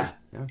 yeah.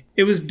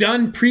 It was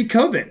done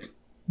pre-COVID.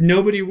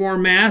 Nobody wore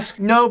masks.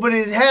 No, but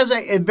it has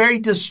a very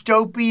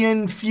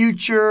dystopian,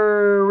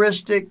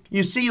 futuristic.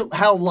 You see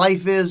how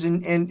life is in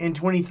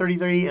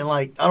 2033, and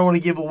like I don't want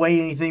to give away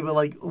anything, but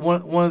like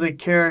one of the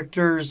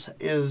characters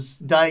is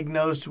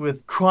diagnosed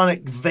with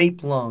chronic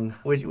vape lung,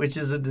 which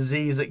is a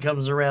disease that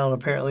comes around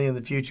apparently in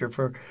the future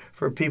for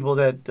people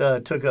that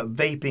took up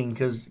vaping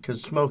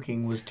because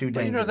smoking was too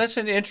dangerous. Well, that's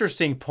an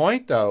interesting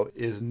point, though,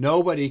 is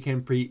nobody can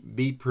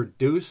be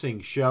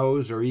producing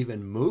shows or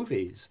even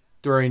movies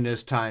during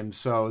this time.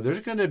 So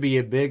there's going to be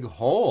a big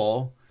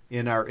hole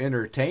in our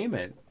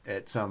entertainment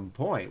at some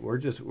point.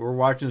 We're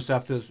watching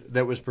stuff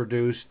that was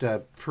produced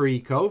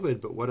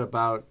pre-COVID, but what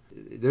about,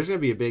 there's going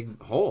to be a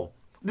big hole.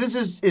 This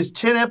is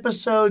 10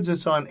 episodes.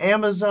 It's on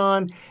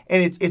Amazon,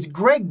 and it's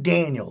Greg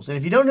Daniels. And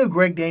if you don't know who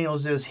Greg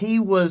Daniels is, he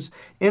was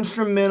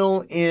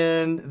instrumental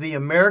in the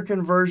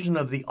American version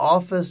of The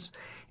Office,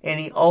 and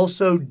he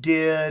also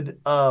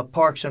did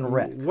Parks and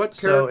Rec. What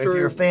character? So if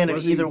you're a fan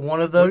of either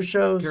one of those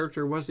shows, what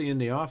character was he in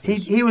The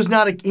Office? He was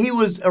not he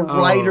was a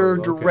writer,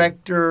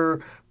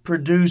 director,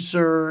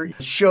 producer,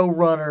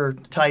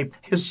 showrunner type.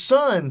 His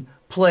son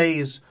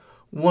plays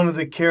one of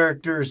the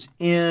characters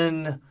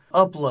in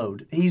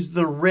Upload. He's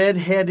the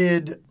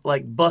red-headed,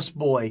 like,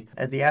 busboy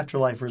at the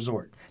Afterlife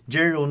Resort.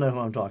 Jerry will know who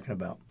I'm talking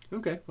about.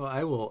 Okay. Well,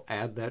 I will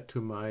add that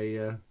to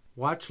my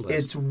watch list.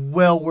 It's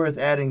well worth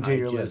adding to I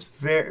your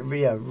just- list.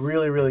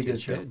 Really, really good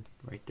Just show. did.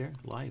 Right there,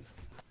 live.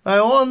 All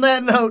right, well, on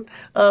that note,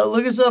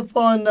 look us up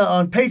on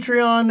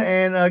Patreon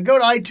and go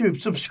to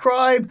iTunes.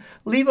 Subscribe,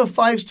 leave a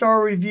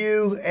 5-star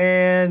review,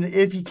 and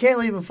if you can't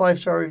leave a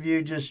 5-star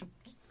review, just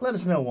let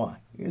us know why.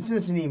 Send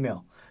us an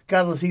email,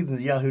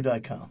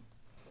 godlessheathens@yahoo.com.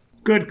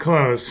 Good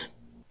close.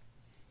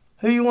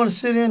 Who you want to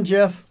sit in,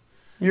 Jeff?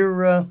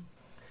 You're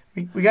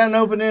we got an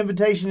open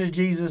invitation to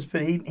Jesus,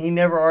 but he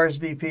never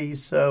RSVPs.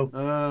 So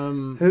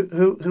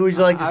who would you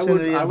like to send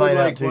the I invite would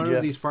out like to, one Jeff?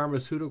 of these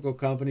pharmaceutical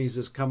companies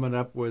is coming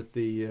up with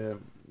the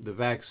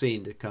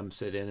vaccine to come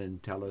sit in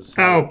and tell us.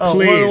 Oh, Oh,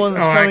 please. one of the ones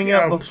that's coming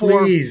up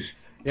before Please.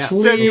 Yeah.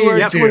 February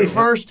Yep.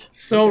 21st.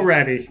 So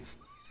ready.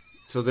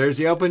 So there's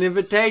the open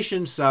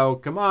invitation. So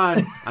come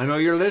on, I know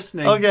you're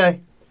listening.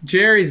 Okay,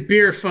 Jerry's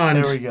Beer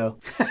Fund. there we go.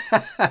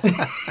 All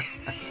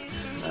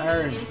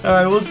right. All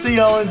right, we'll see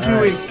y'all in 2 All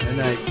right. weeks. Good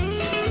night.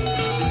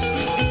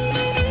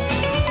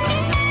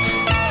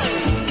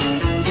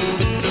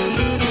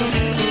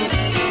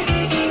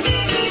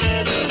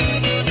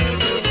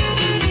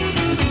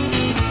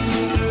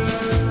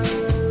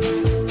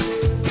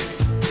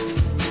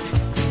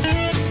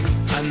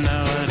 And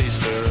now at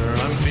Easter,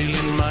 I'm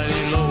feeling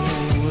mighty low.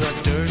 That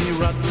dirty,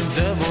 rotten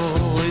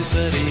devil, he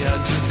said he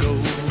had to go.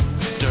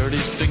 Dirty,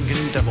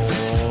 stinking devil,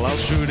 I'll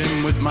shoot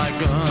him with my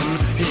gun.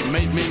 He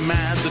made me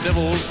mad, the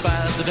devil's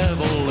bad, the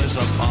devil is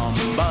a bum.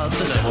 But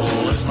the devil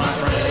is my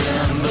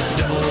friend, the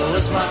devil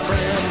is my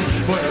friend.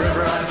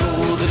 Wherever I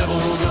go, the devil